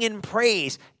 through singing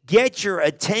praise, get your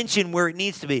attention where it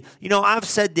needs to be. You know, I've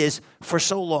said this for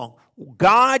so long.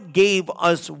 God gave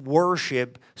us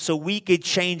worship so we could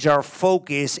change our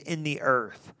focus in the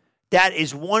earth. That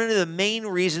is one of the main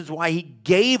reasons why he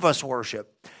gave us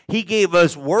worship. He gave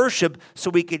us worship so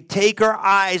we could take our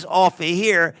eyes off of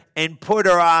here and put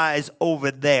our eyes over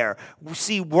there.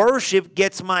 See, worship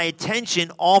gets my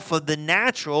attention off of the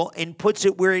natural and puts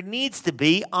it where it needs to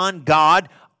be, on God,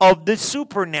 of the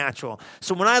supernatural.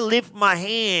 So when I lift my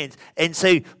hands and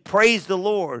say, praise the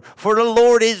Lord, for the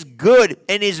Lord is good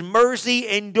and his mercy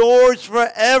endures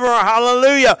forever.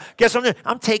 Hallelujah. Guess what?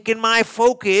 I'm taking my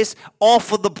focus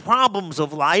off of the problems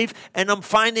of life and I'm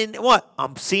finding what?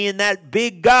 I'm seeing that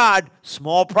big God,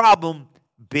 small problem,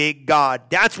 big God.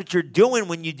 That's what you're doing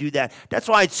when you do that. That's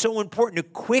why it's so important to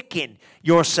quicken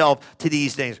yourself to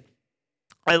these things.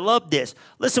 I love this.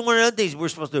 Listen, one of the other things we're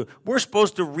supposed to do, we're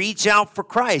supposed to reach out for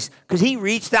Christ because he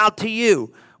reached out to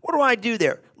you. What do I do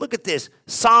there? Look at this.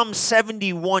 Psalm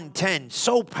 71:10.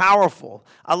 So powerful.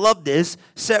 I love this.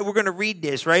 So we're going to read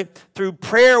this, right? Through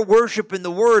prayer, worship, and the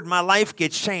word, my life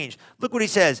gets changed. Look what he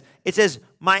says. It says,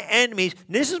 my enemies,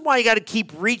 this is why you got to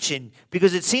keep reaching,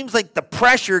 because it seems like the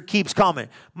pressure keeps coming.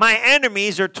 My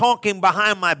enemies are talking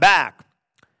behind my back.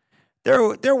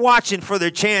 They're watching for their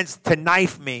chance to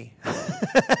knife me.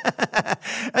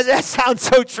 That sounds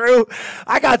so true.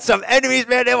 I got some enemies,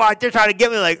 man. They're trying to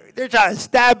get me, like, they're trying to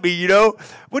stab me, you know?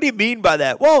 What do you mean by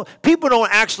that? Well, people don't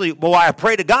actually, well, I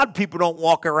pray to God people don't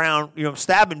walk around, you know,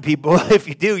 stabbing people. If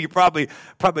you do, you probably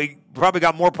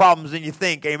got more problems than you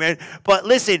think, amen? But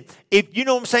listen, if you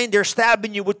know what I'm saying, they're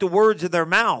stabbing you with the words of their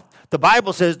mouth. The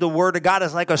Bible says the word of God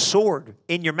is like a sword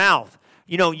in your mouth.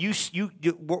 You know,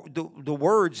 the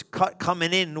words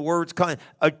coming in, the words coming,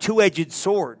 a two-edged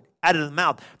sword out of the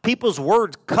mouth. People's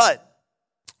words cut.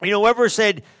 You know, whoever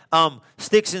said,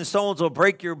 Sticks and stones will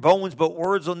break your bones, but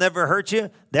words will never hurt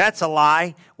you. That's a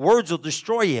lie. Words will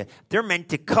destroy you. They're meant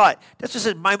to cut. That's what it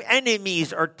says. My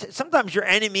enemies are, sometimes your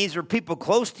enemies are people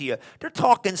close to you. They're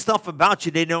talking stuff about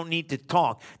you they don't need to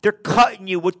talk. They're cutting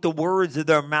you with the words of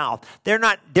their mouth. They're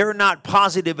not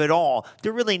positive at all.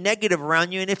 They're really negative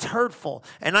around you, and it's hurtful.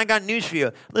 And I got news for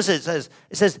you. Listen, it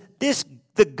says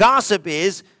the gossip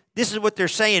is, this is what they're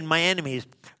saying, my enemies.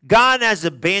 God has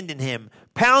abandoned him.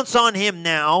 Pounce on him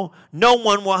now. No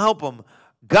one will help him.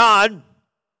 God,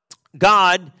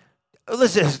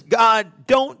 listen, God,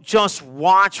 don't just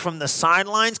watch from the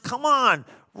sidelines. Come on.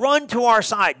 Run to our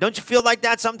side. Don't you feel like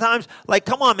that sometimes? Like,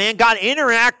 come on, man. God,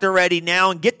 interact already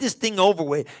now and get this thing over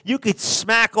with. You could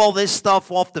smack all this stuff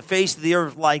off the face of the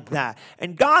earth like that.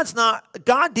 And God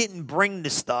didn't bring the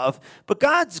stuff, but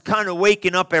God's kind of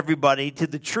waking up everybody to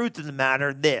the truth of the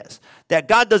matter, that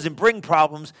God doesn't bring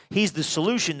problems. He's the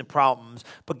solution to problems.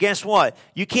 But guess what?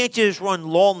 You can't just run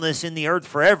lawlessness in the earth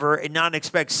forever and not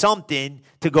expect something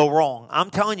to go wrong. I'm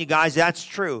telling you guys, that's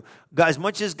true. As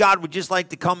much as God would just like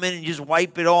to come in and just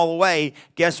wipe it all away,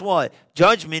 guess what?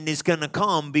 Judgment is going to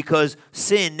come because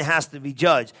sin has to be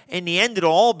judged. In the end,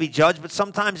 it'll all be judged, but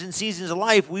sometimes in seasons of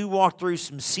life, we walk through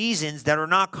some seasons that are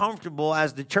not comfortable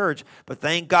as the church, but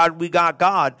thank God we got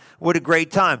God. What a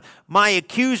great time. My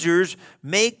accusers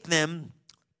make them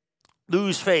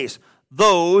lose face.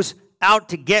 Those out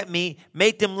to get me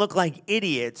make them look like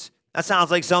idiots. That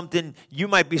sounds like something you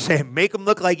might be saying. Make them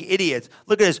look like idiots.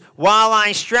 Look at this. While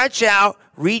I stretch out,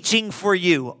 reaching for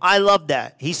you. I love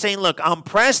that. He's saying, look, I'm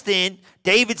pressed in.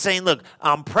 David's saying, look,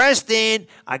 I'm pressed in.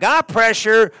 I got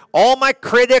pressure. All my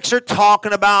critics are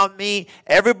talking about me.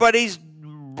 Everybody's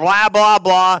blah, blah,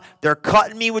 blah. They're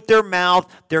cutting me with their mouth.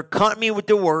 They're cutting me with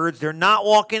the words. They're not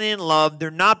walking in love.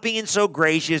 They're not being so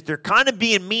gracious. They're kind of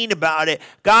being mean about it.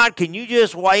 God, can you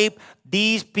just wipe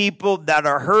these people that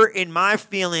are hurting my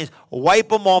feelings, wipe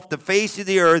them off the face of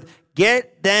the earth,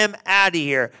 get them out of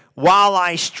here, while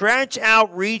I stretch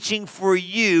out reaching for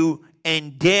you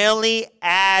and daily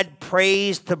add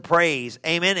praise to praise.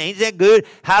 Amen. Ain't that good?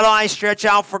 How do I stretch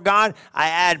out for God? I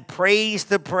add praise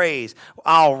to praise.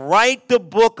 I'll write the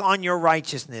book on your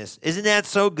righteousness. Isn't that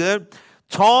so good?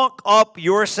 Talk up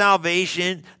your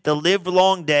salvation the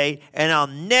livelong day, and I'll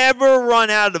never run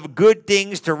out of good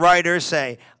things to write or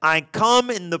say. I come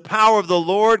in the power of the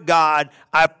Lord God.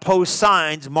 I post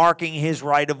signs marking his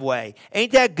right of way.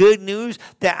 Ain't that good news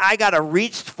that I got to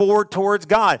reach forward towards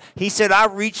God? He said, I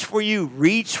reach for you.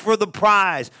 Reach for the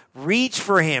prize. Reach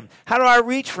for him. How do I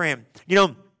reach for him?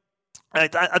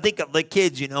 I think of the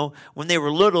kids, when they were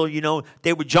little,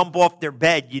 they would jump off their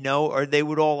bed, or they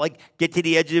would all get to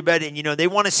the edge of the bed and, they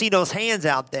want to see those hands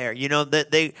out there,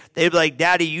 that they'd be like,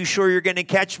 Daddy, you sure you're going to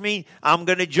catch me? I'm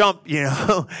going to jump,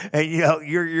 and,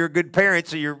 you're a good parent,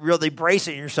 so you're really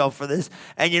bracing yourself for this.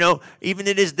 And, even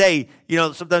to this day,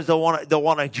 sometimes they'll want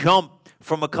to jump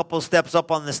from a couple steps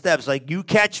up on the steps, like, you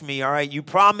catch me, all right? You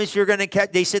promise you're going to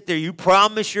catch. They sit there, you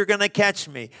promise you're going to catch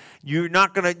me. You're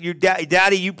not going to,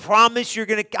 Daddy, you promise you're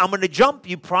going to, I'm going to jump,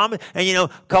 you promise. And, a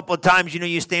couple of times,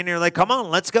 you stand there like, come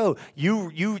on, let's go.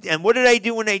 And what do they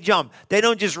do when they jump? They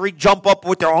don't just jump up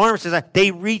with their arms. They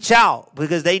reach out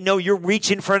because they know you're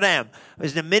reaching for them.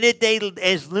 Because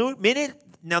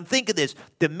now think of this.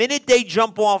 The minute they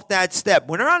jump off that step,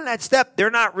 when they're on that step,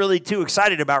 they're not really too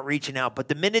excited about reaching out. But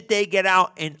the minute they get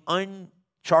out in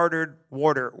uncharted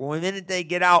water, the minute they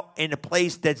get out in a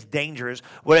place that's dangerous,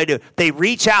 what do? They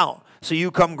reach out so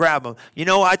you come grab them.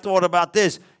 I thought about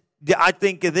this. I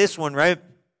think of this one, right?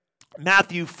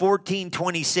 Matthew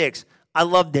 14:26. I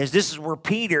love this. This is where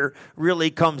Peter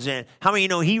really comes in. How many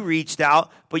he reached out,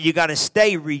 but you got to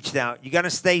stay reached out. You got to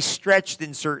stay stretched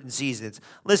in certain seasons.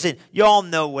 Listen, you all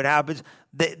know what happens.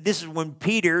 This is when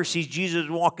Peter sees Jesus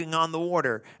walking on the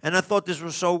water, and I thought this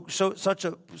was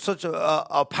such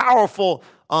a powerful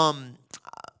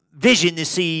vision to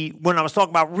see when I was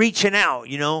talking about reaching out.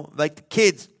 Like the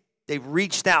kids, they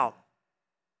reached out.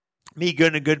 Me,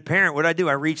 being a good parent, what did I do?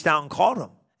 I reached out and called them.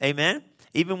 Amen.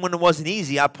 Even when it wasn't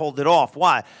easy, I pulled it off.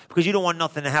 Why? Because you don't want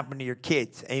nothing to happen to your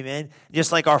kids. Amen?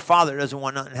 Just like our Father doesn't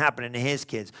want nothing happening to his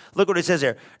kids. Look what it says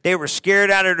there. They were scared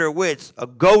out of their wits. A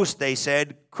ghost, they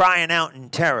said, crying out in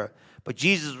terror. But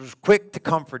Jesus was quick to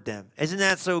comfort them. Isn't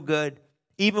that so good?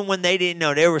 Even when they didn't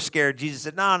know, they were scared. Jesus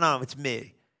said, no, it's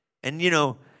me. And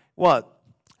what?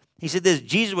 He said this.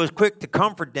 Jesus was quick to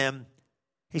comfort them.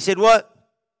 He said, what?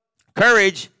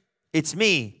 Courage, it's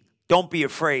me. Don't be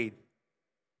afraid.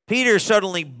 Peter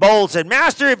suddenly bold said,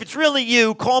 Master, if it's really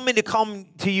you, call me to come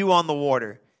to you on the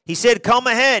water. He said, come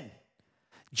ahead.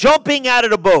 Jumping out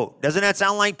of the boat. Doesn't that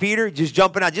sound like Peter? Just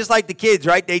jumping out. Just like the kids,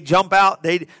 right? They jump out.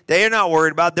 They are not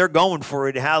worried about it. They're going for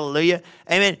it. Hallelujah.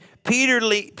 Amen.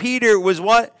 Peter was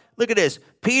what? Look at this.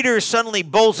 Peter suddenly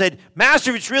bold said,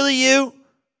 Master, if it's really you,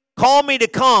 call me to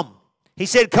come. He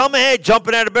said, come ahead,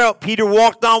 jumping out of the boat. Peter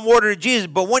walked on water to Jesus.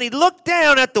 But when he looked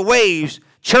down at the waves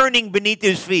churning beneath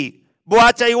his feet, boy,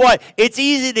 I tell you what, it's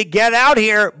easy to get out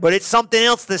here, but it's something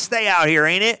else to stay out here,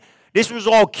 ain't it? This was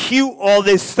all cute, all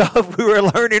this stuff we were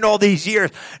learning all these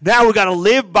years. Now we got to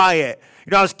live by it.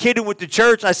 You know, I was kidding with the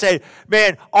church. I said,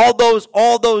 man, all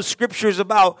those scriptures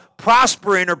about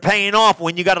prospering are paying off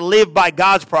when you got to live by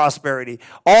God's prosperity.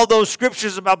 All those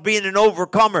scriptures about being an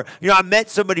overcomer. You know, I met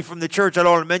somebody from the church. I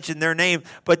don't want to mention their name,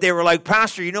 but they were like,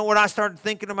 Pastor, you know what I started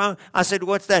thinking about? I said,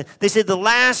 what's that? They said, the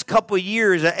last couple of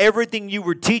years, everything you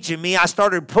were teaching me, I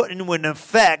started putting in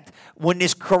effect when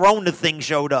this corona thing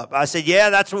showed up. I said,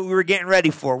 yeah, that's what we were getting ready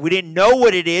for. We didn't know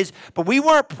what it is, but we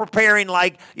weren't preparing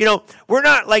like, you know, we're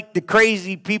not like the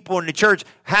crazy people in the church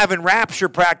having rapture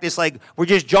practice, like we're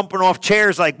just jumping off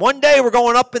chairs like one day we're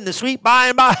going up in the sweet by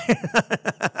and by.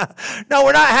 No,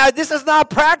 we're not. This is not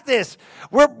practice.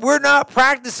 We're not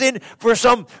practicing for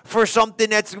something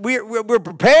that's we're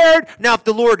prepared. Now, if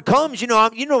the Lord comes, you know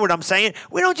what I'm saying.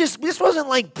 We don't just. This wasn't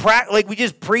like we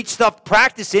just preach stuff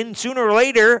practicing. Sooner or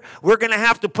later, we're gonna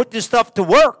have to put this stuff to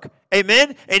work.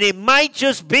 Amen. And it might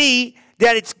just be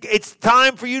that it's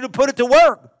time for you to put it to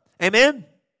work. Amen.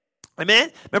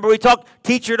 Amen. Remember we talked,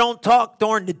 teacher don't talk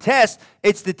during the test.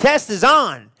 It's the test is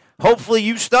on. Hopefully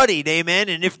you studied, amen.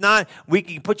 And if not, we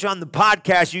can put you on the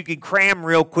podcast. You can cram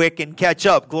real quick and catch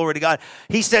up. Glory to God.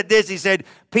 He said this. He said,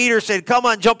 Peter said, come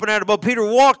on, jumping out of the boat. Peter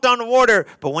walked on the water,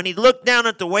 but when he looked down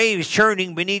at the waves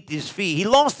churning beneath his feet, he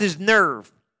lost his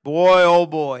nerve. Boy, oh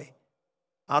boy.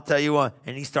 I'll tell you what.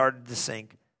 And he started to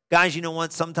sink. Guys, you know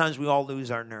what? Sometimes we all lose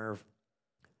our nerve.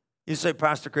 You say,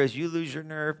 Pastor Chris, you lose your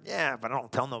nerve? Yeah, but I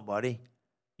don't tell nobody.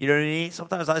 You know what I mean?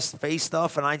 Sometimes I face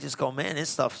stuff and I just go, man, this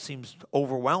stuff seems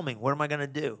overwhelming. What am I going to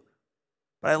do?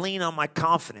 But I lean on my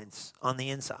confidence on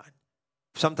the inside.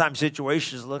 Sometimes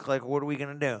situations look like, what are we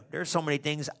going to do? There's so many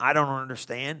things I don't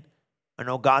understand. I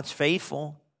know God's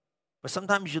faithful. But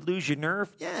sometimes you lose your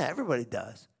nerve. Yeah, everybody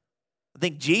does. I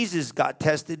think Jesus got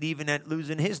tested even at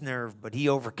losing his nerve, but he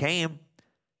overcame.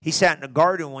 He sat in the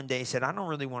garden one day and said, I don't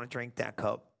really want to drink that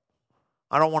cup.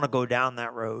 I don't want to go down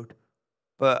that road,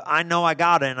 but I know I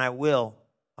got it and I will.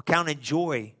 I'll count it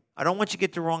joy. I don't want you to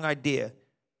get the wrong idea.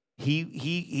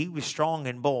 He was strong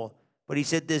and bold, but he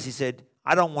said this. He said,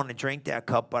 I don't want to drink that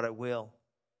cup, but I will.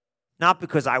 Not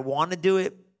because I want to do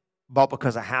it, but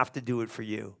because I have to do it for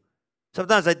you.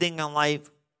 Sometimes I think in life,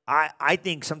 I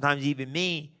think sometimes even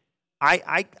me,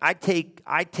 I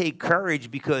take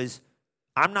courage because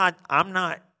I'm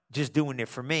not just doing it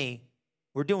for me.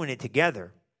 We're doing it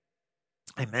together.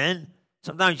 Amen.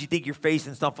 Sometimes you think you're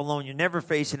facing stuff alone. You're never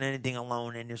facing anything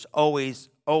alone, and there's always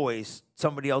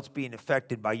somebody else being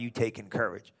affected by you taking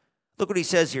courage. Look what he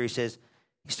says here. He says,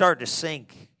 he started to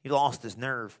sink. He lost his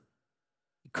nerve.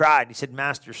 He cried. He said,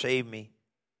 Master, save me.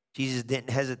 Jesus didn't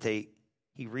hesitate.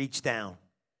 He reached down.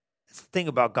 That's the thing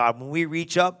about God. When we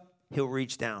reach up, he'll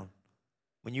reach down.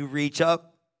 When you reach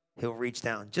up, he'll reach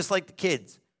down. Just like the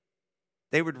kids.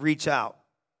 They would reach out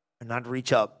and not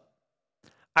reach up.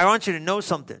 I want you to know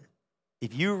something.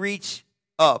 If you reach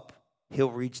up,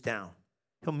 he'll reach down.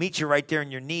 He'll meet you right there in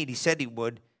your need. He said he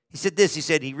would. He said this. He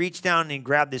said he reached down and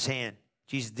grabbed his hand.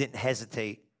 Jesus didn't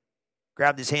hesitate.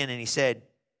 Grabbed his hand and he said,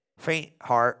 faint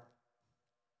heart,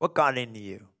 what got into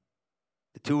you?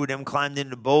 The two of them climbed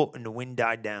into the boat and the wind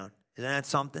died down. Isn't that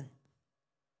something?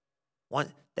 You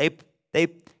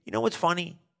know what's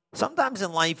funny? Sometimes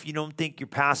in life you don't think you're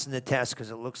passing the test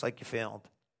because it looks like you failed.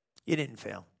 You didn't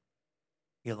fail.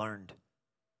 You learned.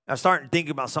 I was starting to think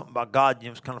about something about God. It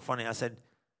was kind of funny. I said,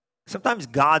 sometimes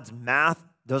God's math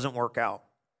doesn't work out.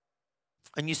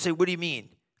 And you say, what do you mean?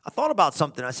 I thought about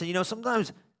something. I said,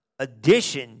 sometimes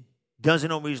addition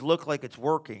doesn't always look like it's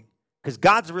working. Because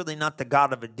God's really not the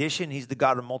God of addition. He's the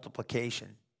God of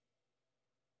multiplication.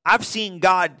 I've seen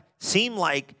God seem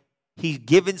like he's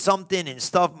given something and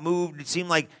stuff moved. It seemed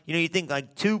like, you think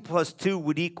like 2 plus 2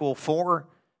 would equal 4.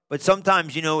 But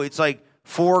sometimes, it's like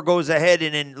 4 goes ahead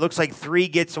and then it looks like 3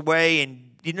 gets away.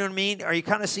 And you know what I mean? Are you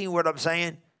kind of seeing what I'm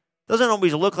saying? Doesn't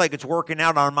always look like it's working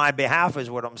out on my behalf is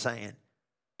what I'm saying.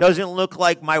 Doesn't look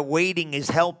like my waiting is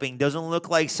helping. Doesn't look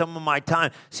like some of my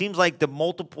time. Seems like the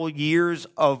multiple years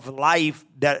of life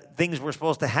that things were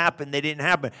supposed to happen, they didn't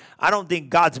happen. I don't think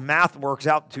God's math works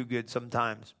out too good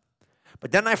sometimes.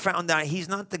 But then I found out he's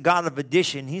not the God of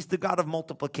addition. He's the God of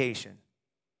multiplication.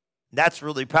 That's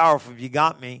really powerful if you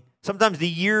got me. Sometimes the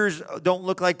years don't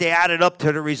look like they added up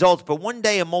to the results, but one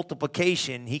day a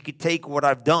multiplication, he could take what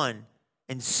I've done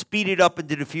and speed it up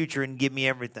into the future and give me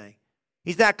everything.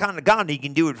 He's that kind of God, and he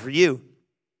can do it for you.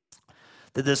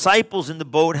 The disciples in the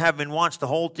boat, having watched the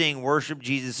whole thing, worship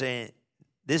Jesus, saying,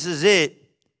 this is it.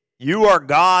 You are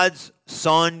God's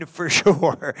son for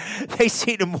sure. They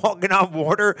seen him walking on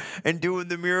water and doing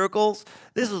the miracles.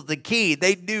 This was the key.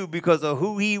 They knew because of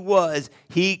who he was,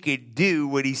 he could do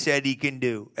what he said he can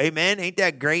do. Amen? Ain't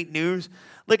that great news?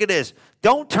 Look at this.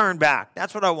 Don't turn back.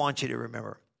 That's what I want you to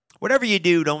remember. Whatever you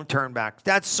do, don't turn back.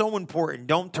 That's so important.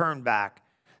 Don't turn back.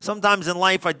 Sometimes in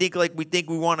life, I think like we think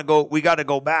we want to go, we got to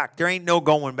go back. There ain't no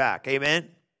going back. Amen?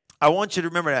 I want you to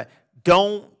remember that.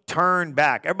 Don't turn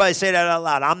back. Everybody say that out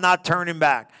loud. I'm not turning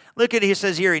back. Look at it. He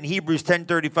says here in Hebrews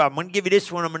 10:35. I'm going to give you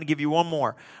this one. I'm going to give you one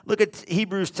more. Look at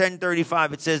Hebrews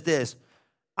 10:35. It says this.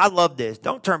 I love this.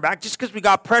 Don't turn back. Just because we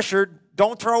got pressured,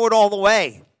 don't throw it all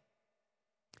away.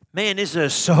 Man, this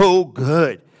is so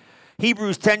good.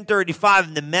 Hebrews 10:35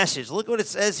 in the Message. Look what it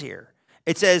says here.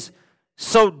 It says,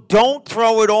 so don't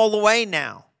throw it all away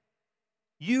now.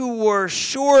 You were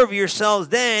sure of yourselves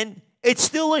then. It's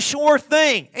still a sure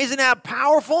thing. Isn't that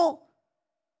powerful?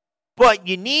 But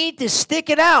you need to stick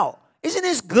it out. Isn't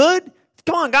this good?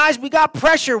 Come on, guys. We got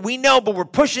pressure. We know, but we're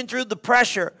pushing through the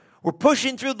pressure. We're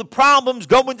pushing through the problems,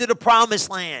 going to the promised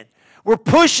land. We're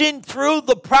pushing through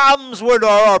the problems with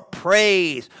our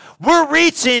praise. We're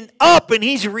reaching up, and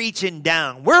he's reaching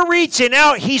down. We're reaching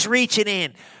out. He's reaching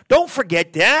in. Don't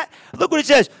forget that. Look what it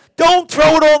says. Don't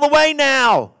throw it all away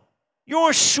now.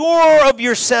 You're sure of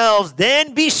yourselves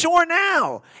then. Be sure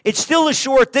now. It's still a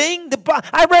sure thing.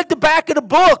 I read the back of the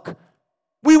book.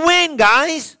 We win,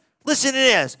 guys. Listen to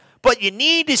this. But you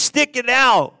need to stick it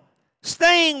out.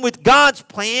 Staying with God's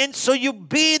plan so you'll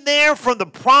be there from the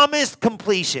promised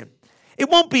completion. It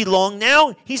won't be long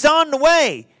now. He's on the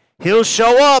way. He'll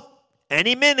show up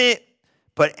any minute.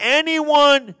 But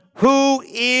anyone who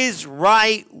is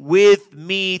right with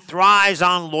me thrives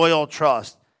on loyal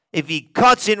trust. If he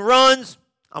cuts and runs,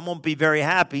 I won't be very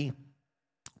happy.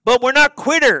 But we're not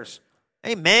quitters.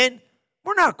 Amen.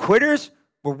 We're not quitters.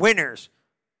 We're winners.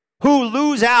 Who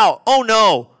lose out. Oh,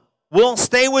 no. We'll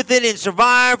stay with it and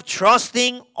survive,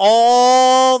 trusting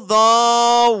all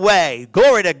the way.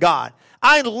 Glory to God.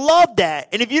 I love that.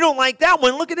 And if you don't like that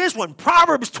one, look at this one.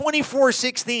 Proverbs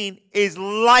 24:16 is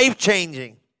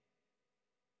life-changing.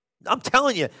 I'm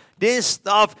telling you, this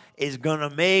stuff is going to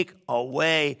make a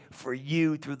way for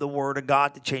you through the word of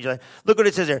God to change your life. Look what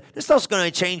it says there. This stuff's going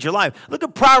to change your life. Look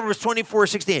at Proverbs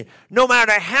 24:16. No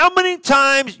matter how many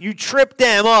times you trip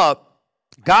them up,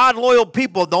 God-loyal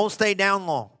people don't stay down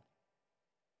long.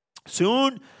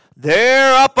 Soon,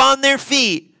 they're up on their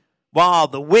feet while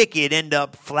the wicked end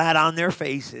up flat on their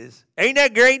faces. Ain't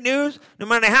that great news? No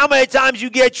matter how many times you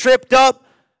get tripped up,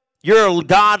 you're a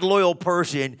God-loyal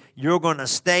person. You're going to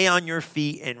stay on your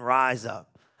feet and rise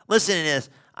up. Listen to this.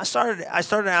 I started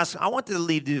asking, I wanted to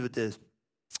leave you with this.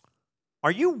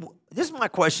 This is my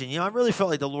question. I really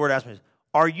felt like the Lord asked me this.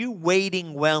 Are you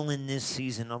waiting well in this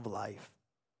season of life?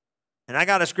 And I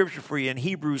got a scripture for you in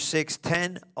Hebrews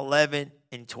 6:10, 11,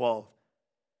 and 12.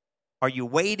 Are you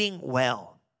waiting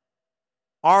well?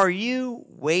 Are you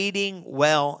waiting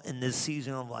well in this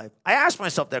season of life? I asked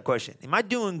myself that question. Am I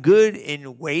doing good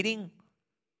in waiting?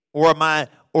 Or am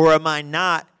I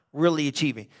not really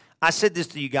achieving? I said this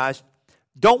to you guys.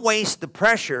 Don't waste the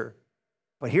pressure.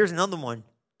 But here's another one.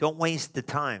 Don't waste the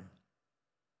time.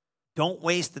 Don't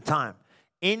waste the time.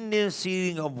 In this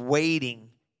season of waiting,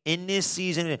 in this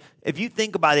season, if you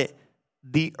think about it,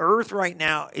 the earth right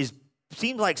now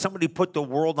seems like somebody put the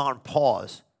world on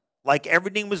pause. Like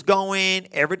everything was going,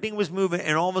 everything was moving,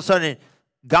 and all of a sudden,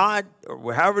 God,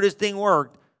 or however this thing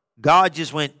worked, God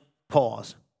just went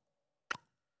pause.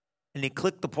 And they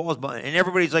clicked the pause button, and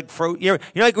everybody's like,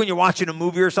 like when you're watching a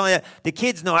movie or something like that, the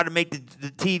kids know how to make the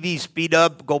TV speed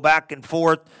up, go back and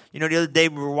forth. The other day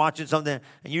we were watching something,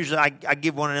 and usually I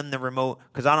give one of them the remote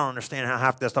because I don't understand how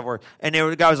half that stuff works. And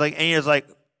the guy was like, and he was like,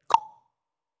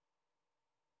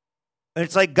 and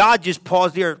it's like God just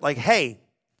paused the earth, like, hey,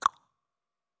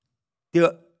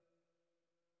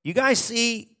 you guys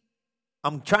see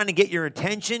I'm trying to get your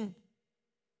attention?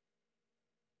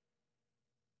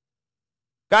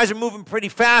 Guys are moving pretty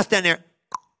fast down there.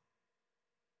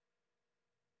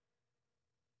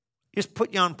 Just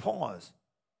put you on pause.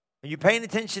 Are you paying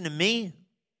attention to me?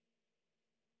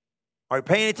 Are you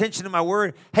paying attention to my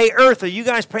word? Hey, earth, are you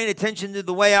guys paying attention to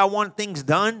the way I want things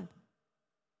done?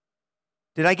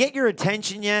 Did I get your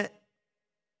attention yet?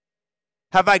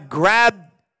 Have I grabbed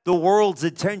the world's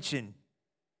attention?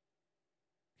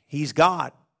 He's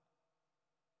God.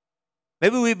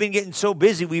 Maybe we've been getting so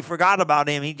busy we forgot about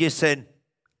him. He just said,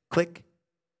 click.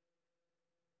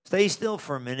 Stay still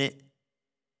for a minute.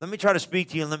 Let me try to speak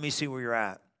to you and let me see where you're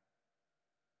at.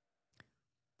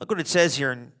 Look what it says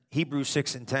here in Hebrews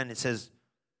 6:10. It says,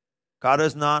 God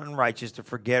is not unrighteous to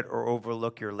forget or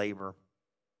overlook your labor,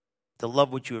 the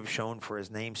love which you have shown for his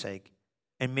name's sake,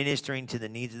 and ministering to the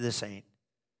needs of the saint,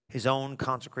 his own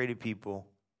consecrated people,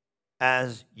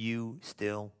 as you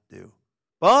still do.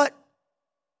 But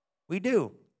we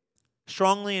do,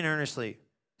 strongly and earnestly,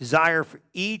 desire for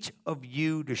each of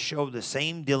you to show the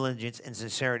same diligence and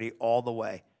sincerity all the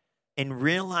way, in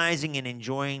realizing and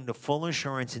enjoying the full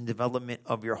assurance and development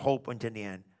of your hope unto the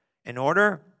end. In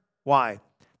order, why?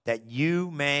 That you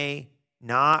may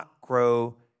not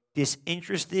grow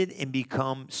disinterested and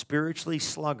become spiritually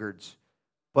sluggards,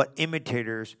 but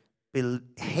imitators,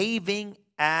 behaving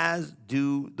as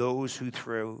do those who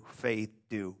through faith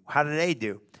do. How do they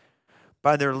do?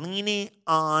 By their leaning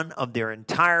on of their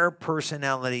entire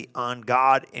personality on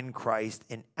God in Christ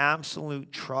in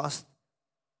absolute trust,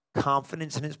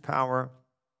 confidence in his power,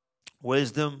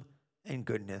 wisdom, and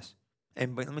goodness.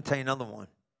 And let me tell you another one.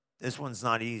 This one's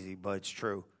not easy, but it's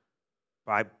true.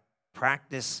 By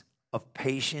practice of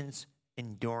patience,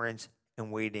 endurance,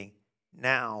 and waiting,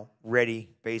 now ready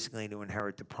basically to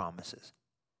inherit the promises.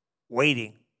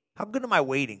 Waiting. How good am I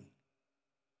waiting?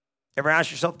 Ever ask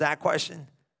yourself that question?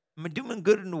 Am I doing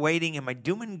good in the waiting? Am I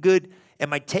doing good?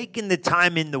 Am I taking the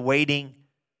time in the waiting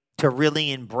to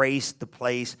really embrace the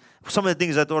place? Some of the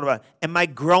things I thought about. Am I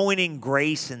growing in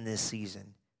grace in this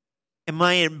season? Am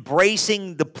I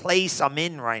embracing the place I'm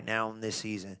in right now in this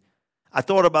season? I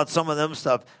thought about some of them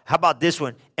stuff. How about this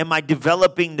one? Am I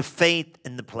developing the faith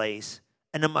in the place?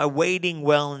 And am I waiting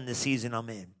well in the season I'm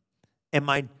in? Am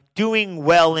I doing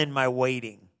well in my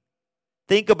waiting?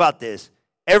 Think about this.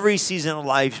 Every season of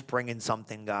life's bringing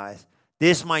something, guys.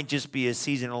 This might just be a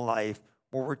season of life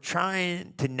where we're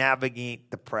trying to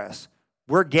navigate the press.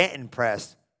 We're getting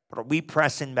pressed, but are we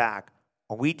pressing back?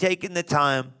 Are we taking the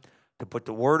time to put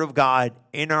the word of God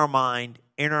in our mind,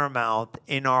 in our mouth,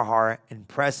 in our heart, and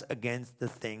press against the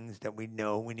things that we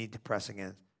know we need to press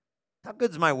against? How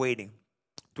good is my waiting?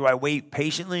 Do I wait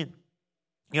patiently?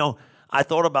 I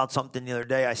thought about something the other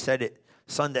day. I said it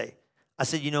Sunday. I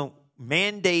said,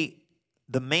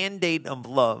 the mandate of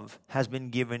love has been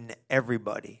given to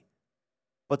everybody,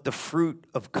 but the fruit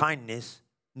of kindness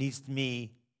needs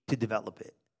me to develop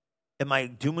it. Am I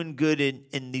doing good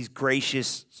in these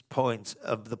gracious points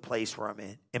of the place where I'm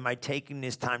in? Am I taking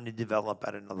this time to develop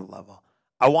at another level?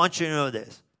 I want you to know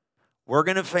this. We're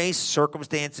going to face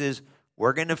circumstances.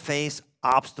 We're going to face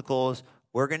obstacles.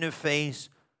 We're going to face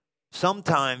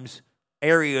sometimes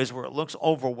areas where it looks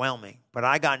overwhelming. But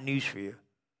I got news for you.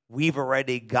 We've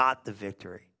already got the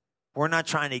victory. We're not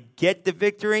trying to get the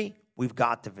victory. We've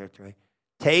got the victory.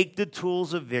 Take the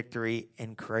tools of victory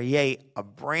and create a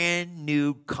brand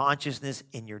new consciousness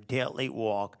in your daily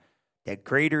walk that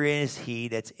greater is he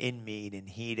that's in me than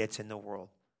he that's in the world.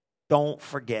 Don't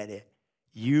forget it.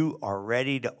 You are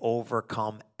ready to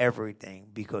overcome everything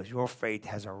because your faith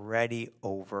has already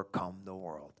overcome the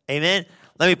world. Amen?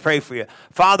 Let me pray for you.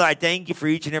 Father, I thank you for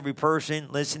each and every person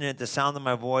listening at the sound of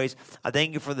my voice. I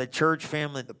thank you for the church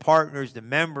family, the partners, the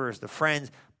members, the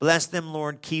friends. Bless them,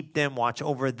 Lord. Keep them. Watch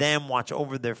over them. Watch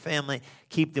over their family.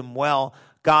 Keep them well.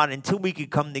 God, until we could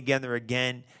come together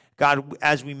again, God,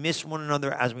 as we miss one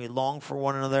another, as we long for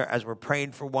one another, as we're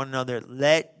praying for one another,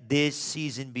 let this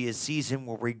season be a season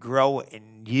where we grow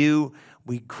in you,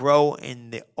 we grow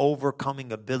in the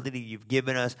overcoming ability you've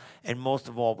given us, and most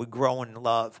of all, we grow in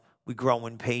love, we grow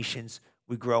in patience,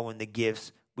 we grow in the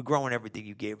gifts, we grow in everything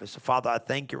you gave us. So, Father, I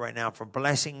thank you right now for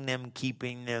blessing them,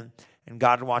 keeping them, and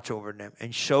God, watch over them,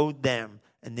 and show them,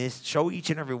 show each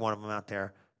and every one of them out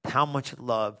there how much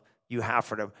love you have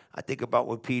for them. I think about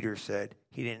what Peter said.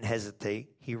 He didn't hesitate.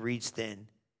 He reached in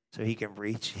so he can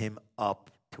reach him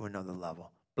up to another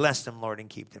level. Bless them, Lord, and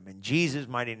keep them. In Jesus'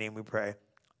 mighty name we pray.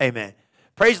 Amen.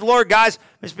 Praise the Lord, guys.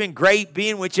 It's been great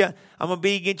being with you. I'm going to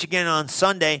be with you again on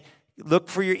Sunday. Look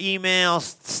for your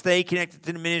emails. Stay connected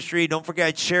to the ministry. Don't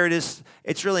forget, share this.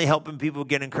 It's really helping people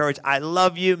get encouraged. I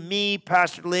love you. Me,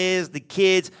 Pastor Liz, the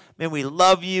kids. Man, we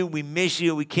love you. We miss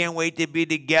you. We can't wait to be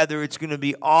together. It's going to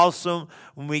be awesome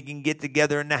when we can get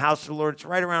together in the house of the Lord. It's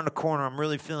right around the corner. I'm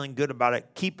really feeling good about it.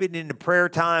 Keep it in the prayer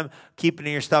time. Keep it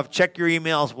in your stuff. Check your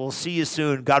emails. We'll see you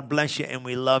soon. God bless you, and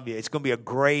we love you. It's going to be a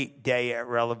great day at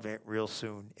Relevant real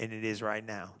soon, and it is right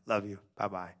now. Love you.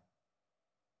 Bye-bye.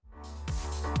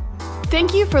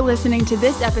 Thank you for listening to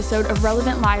this episode of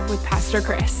Relevant Live with Pastor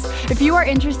Chris. If you are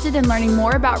interested in learning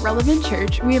more about Relevant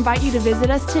Church, we invite you to visit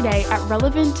us today at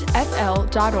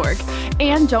relevantfl.org.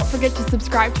 And don't forget to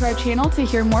subscribe to our channel to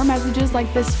hear more messages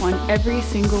like this one every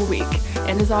single week.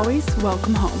 And as always,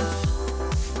 welcome home.